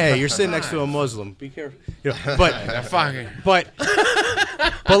mean, hey, you're sitting next to a Muslim. Be careful. You know, but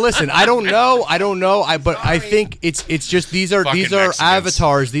listen, I don't know. But I think it's just these are Mexicans.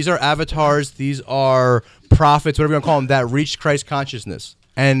 avatars. These are avatars. These are prophets, whatever you want to call them, that reached Christ consciousness,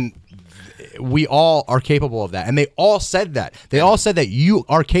 and we all are capable of that. And they all said that. They all said that you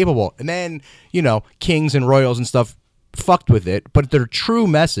are capable. And then kings and royals and stuff fucked with it. But their true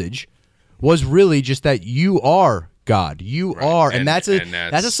message was really just that you are God. You are, and that's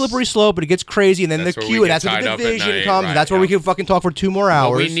a slippery slope, but it gets crazy, and then the queue, and that's where the division comes, and that's where we can fucking talk for 2 more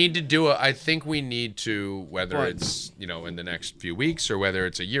hours. Well, we need to do I think we need to, whether it's in the next few weeks or whether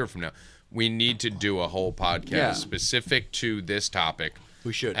it's a year from now, we need to do a whole podcast specific to this topic.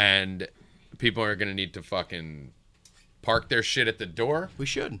 We should, and people are going to need to fucking park their shit at the door. We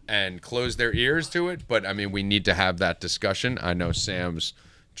should, and close their ears to it. But I mean, we need to have that discussion. I know Sam's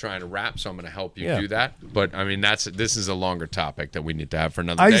trying to wrap, so I'm going to help you do that. But I mean, this is a longer topic that we need to have for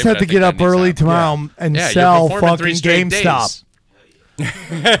another day. I just have to get up early tomorrow and sell fucking GameStop. I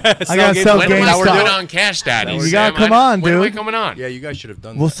gotta sell GameStop. When am I coming on Cash Daddies? You gotta come on, dude. When am I coming on? Yeah, you guys should have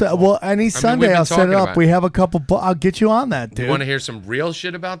done that. Well, any Sunday I'll set it up. We have a couple. I'll get you on that, dude. You want to hear some real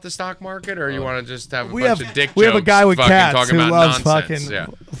shit about the stock market, or you want to just have a bunch of dick jokes? We have a guy with cats talking who about loves nonsense.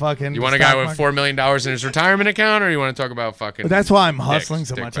 fucking. You want a guy with $4 million in his retirement account, or you want to talk about fucking? That's why I'm hustling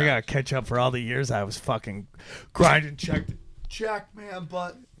so much. I gotta catch up for all the years I was fucking grinding check, man.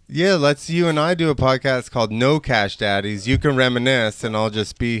 But yeah, let's you and I do a podcast called No Cash Daddies. You can reminisce, and I'll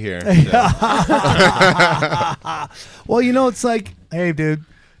just be here. Well, it's like, hey, dude,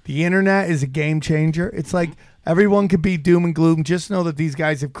 the internet is a game changer. It's like everyone could be doom and gloom. Just know that these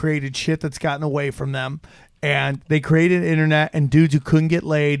guys have created shit that's gotten away from them, and they created internet. And dudes who couldn't get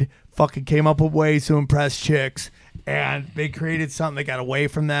laid fucking came up with ways to impress chicks, and they created something that got away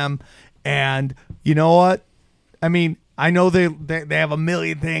from them. And you know what? I mean, I know they have a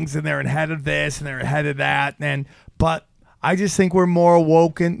million things, and they're ahead of this and they're ahead of that, but I just think we're more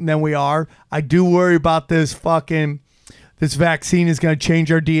awoken than we are. I do worry about this vaccine is going to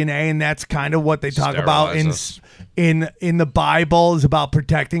change our DNA, and that's kind of what they talk about in the Bible, is about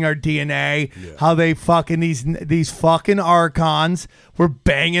protecting our DNA. Yeah. How they fucking these fucking archons were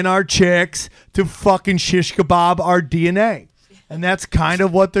banging our chicks to fucking shish kebab our DNA. And that's kind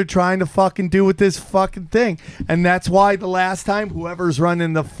of what they're trying to fucking do with this fucking thing. And that's why the last time whoever's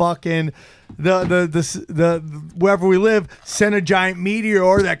running the fucking the wherever we live sent a giant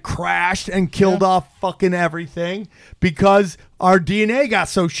meteor that crashed and killed off fucking everything because our DNA got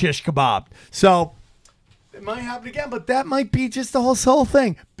so shish kebabbed. So it might happen again, but that might be just the whole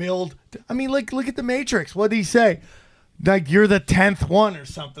thing. Look at the Matrix. What did he say? Like you're the 10th one or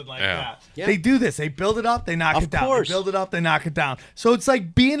something like that. Yeah. They do this. They build it up. They knock it down. They build it up. They knock it down. So it's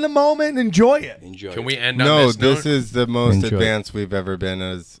like be in the moment and enjoy it. Can we end on this note? No, this is the most advanced we've ever been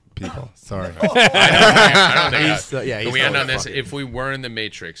as people. Sorry. I don't think Can we end on this? If we were in the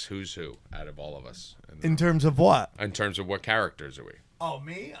Matrix, who's who out of all of us? In terms of what? In terms of what characters are we? Oh,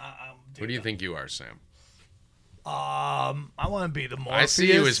 me? Who do you think you are, Sam? I want to be the Morpheus. I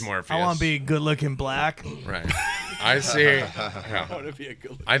see you as Morpheus. I want to be good-looking black. Right. I see. I want to be a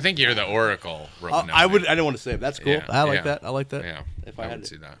good. I think you're the Oracle. I didn't want to say it. That's cool. Yeah, I like that. I like that. Yeah. If I would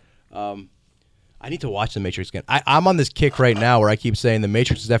see that. I need to watch The Matrix again. I'm on this kick right now where I keep saying The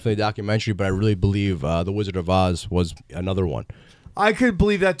Matrix is definitely a documentary, but I really believe The Wizard of Oz was another one. I could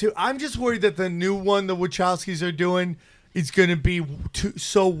believe that too. I'm just worried that the new one the Wachowskis are doing is going to be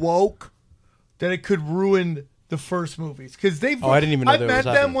so woke that it could ruin the first movies, because I didn't even know I met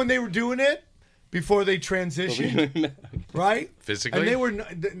them when they were doing it before they transitioned, right? Physically,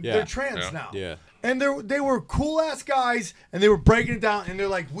 and they're trans now. Yeah, and they were cool ass guys, and they were breaking it down, and they're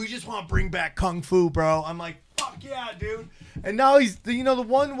like, we just want to bring back kung fu, bro. I'm like, fuck yeah, dude. And now he's the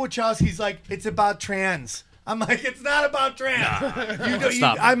one Wachowski's like, it's about trans. I'm like, it's not about trans.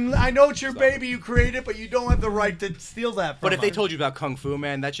 I know it's your baby, you created, but you don't have the right to steal that from But if they told you about kung fu,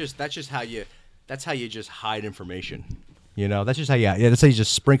 man, that's just how you. That's how you just hide information. That's just how that's how you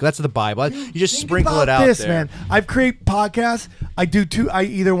just sprinkle. That's the Bible. You just sprinkle it out there. Man. I've created podcasts. I do too. I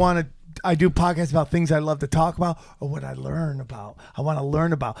do podcasts about things I love to talk about or what I learn about. I want to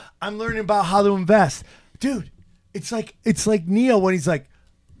learn about. I'm learning about how to invest. Dude, it's like Neo when he's like,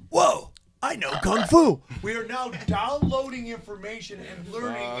 whoa, I know Kung Fu. We are now downloading information and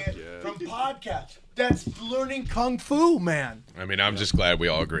learning it from podcasts. That's learning Kung Fu, man. I mean, I'm just glad we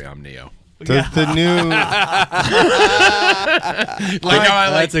all agree I'm Neo. Does the new Like how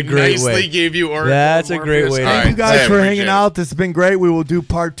I That's a great nicely way. gave you Oracle. That's a great Morpheus. way to- All Thank you guys Sam, for appreciate hanging it. out. This has been great. We will do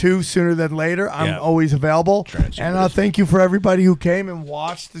part 2 sooner than later. I'm Yeah. always available. And thank you for everybody who came and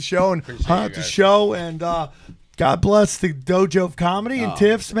watched the show and hung out the guys. show. And God bless the Dojo of Comedy and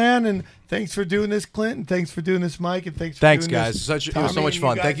Tiffs, man. And thanks for doing this, Clint. And thanks for doing this, Mike. And thanks, Thanks, doing guys. this, It was so Tommy, much and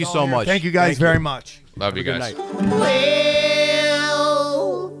fun. guys Thank you all so here. much. Thank you guys Thank very you. much. Love you Good guys. night. Well,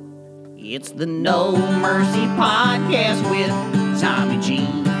 it's the No Mercy Podcast with Tommy G.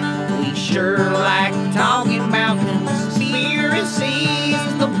 We sure like talking about conspiracies.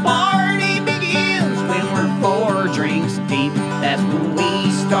 The party begins when we're 4 drinks deep. That's when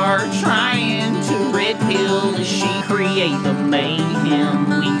we start trying to red pill the sheet. Create the mayhem.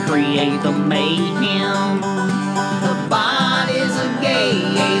 We create the mayhem. The bot is a gay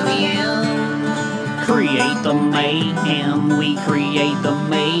alien. Create the mayhem, we create the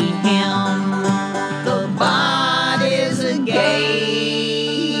mayhem.